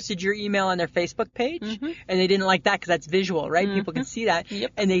your email on their Facebook page, and they didn't like that because that's visual, right? People can see that.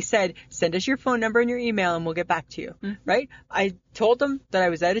 Yep. And they said, send us your phone number and your email and we'll get back to you. Right? I told them that I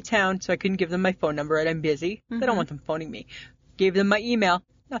was out of town, so I couldn't give them my phone number and I'm busy. They don't want them phoning me. Gave them my email.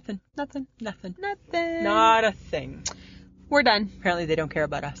 Nothing. Not Not a thing. We're done. Apparently they don't care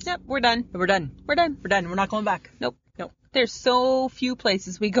about us. Yep, we're done. We're done. We're done. We're done. We're not going back. Nope. There's so few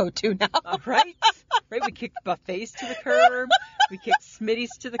places we go to now. Right? Right? We kicked buffets to the curb. We kicked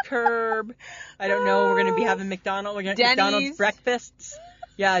Smitty's to the curb. I don't know. We're going to be having McDonald's. We're going to McDonald's breakfasts.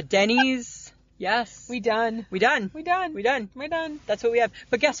 Yeah, Denny's. Yes. We done. That's what we have.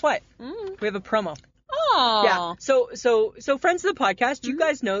 But guess what? We have a promo. Oh. Yeah. So friends of the podcast, you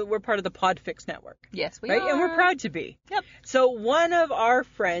guys know that we're part of the Podfix network. Yes, we right? are. And we're proud to be. Yep. So one of our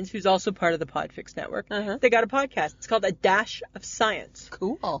friends who's also part of the Podfix network, they got a podcast. It's called A Dash of Science.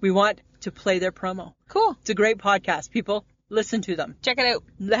 Cool. We want to play their promo. Cool. It's a great podcast. People, listen to them. Check it out.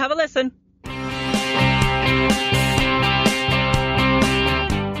 Have a listen.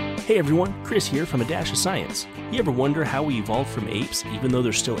 Hey everyone, Chris here from A Dash of Science. You ever wonder how we evolved from apes even though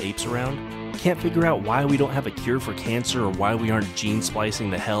there's still apes around? Can't figure out why we don't have a cure for cancer or why we aren't gene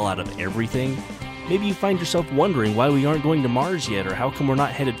splicing the hell out of everything? Maybe you find yourself wondering why we aren't going to Mars yet, or how come we're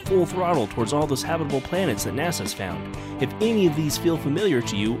not headed full throttle towards all those habitable planets that NASA's found. If any of these feel familiar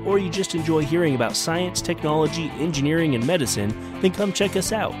to you, or you just enjoy hearing about science, technology, engineering, and medicine, then come check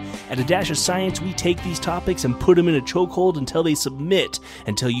us out. At A Dash of Science, we take these topics and put them in a chokehold until they submit,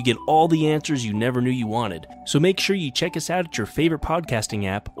 until you get all the answers you never knew you wanted. So make sure you check us out at your favorite podcasting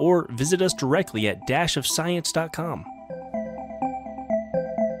app, or visit us directly at dashofscience.com.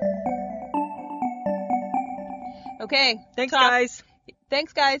 Okay. Thanks, guys.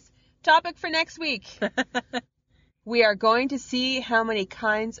 Thanks, guys. Topic for next week. We are going to see how many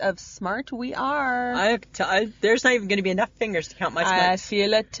kinds of smart we are. There's not even going to be enough fingers to count my smarts. I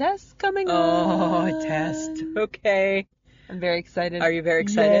feel a test coming up. Oh, a test. Okay. I'm very excited. Are you very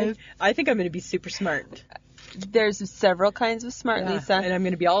excited? Yes. I think I'm going to be super smart. There's several kinds of smart, Lisa. And I'm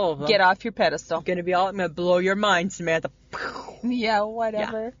going to be all of them. Get off your pedestal. I'm going to blow your mind, Samantha. Yeah,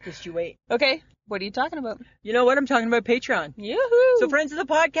 whatever. Yeah, just you wait. Okay. What are you talking about? You know what? I'm talking about Patreon. Yoo-hoo! So, friends of the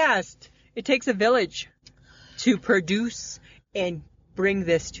podcast, it takes a village to produce and bring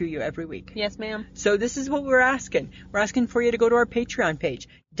this to you every week. Yes, ma'am. So this is what we're asking. We're asking for you to go to our Patreon page,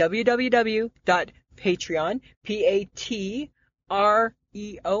 www.patreon,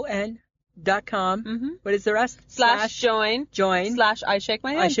 patreon.com. Mm-hmm. What is the rest? /join. Join. /I shake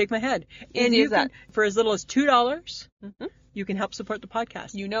my head. I shake my head. Easy And you as that. can, for as little as $2, Mm-hmm. you can help support the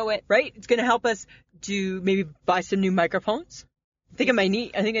podcast. You know it. Right? It's going to help us to maybe buy some new microphones. I think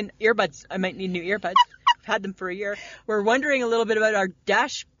earbuds. I might need new earbuds. I've had them for a year. We're wondering a little bit about our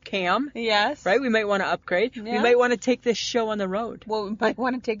dash cam. Yes. Right? We might want to upgrade. Yeah. We might want to take this show on the road. Well, we might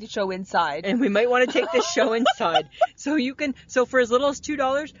want to take the show inside. And we might want to take this show inside. So for as little as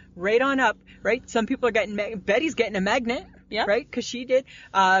 $2, right on up, right? Some people are Betty's getting a magnet. Yeah. Right? Because she did.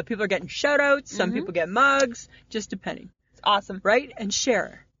 People are getting shout outs. Some people get mugs. Just depending. It's awesome. Right? And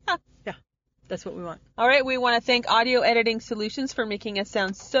share. Huh. Yeah. That's what we want. All right. We want to thank Audio Editing Solutions for making us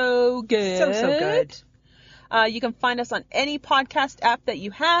sound so good. So good. You can find us on any podcast app that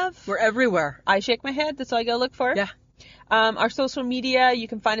you have. We're everywhere. I shake my head. That's all you gotta look for. Yeah. Our social media, you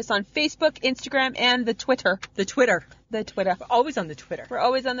can find us on Facebook, Instagram, and the Twitter. The Twitter. The Twitter. We're always on the Twitter. We're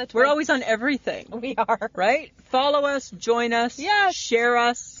always on the Twitter. We're always on everything. We are. Right? Follow us, join us, Yes. share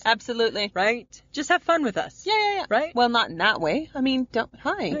us, Absolutely. right? Just have fun with us. Yeah. Right? Well, not in that way. I mean,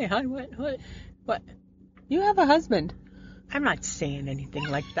 hi. Hey, hi, what? You have a husband. I'm not saying anything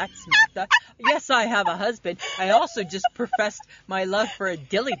like that, Samantha. Yes, I have a husband. I also just professed my love for a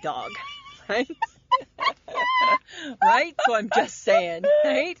dilly dog, right? Right? So I'm just saying,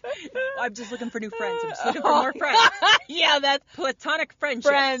 right? I'm just looking for new friends. I'm just looking for more friends. Yeah, that's Platonic friendships.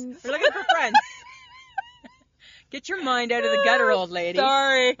 Friends. We're looking for friends. Get your mind out of the gutter, old lady.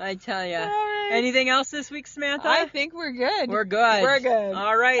 Sorry. I tell ya. Sorry. Anything else this week, Samantha? I think we're good. We're good. We're good.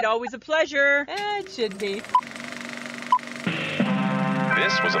 All right. Always a pleasure. It should be.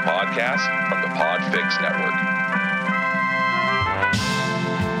 This was a podcast from the Podfix Network.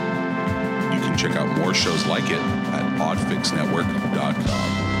 You can check out more shows like it at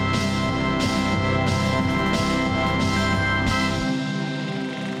podfixnetwork.com.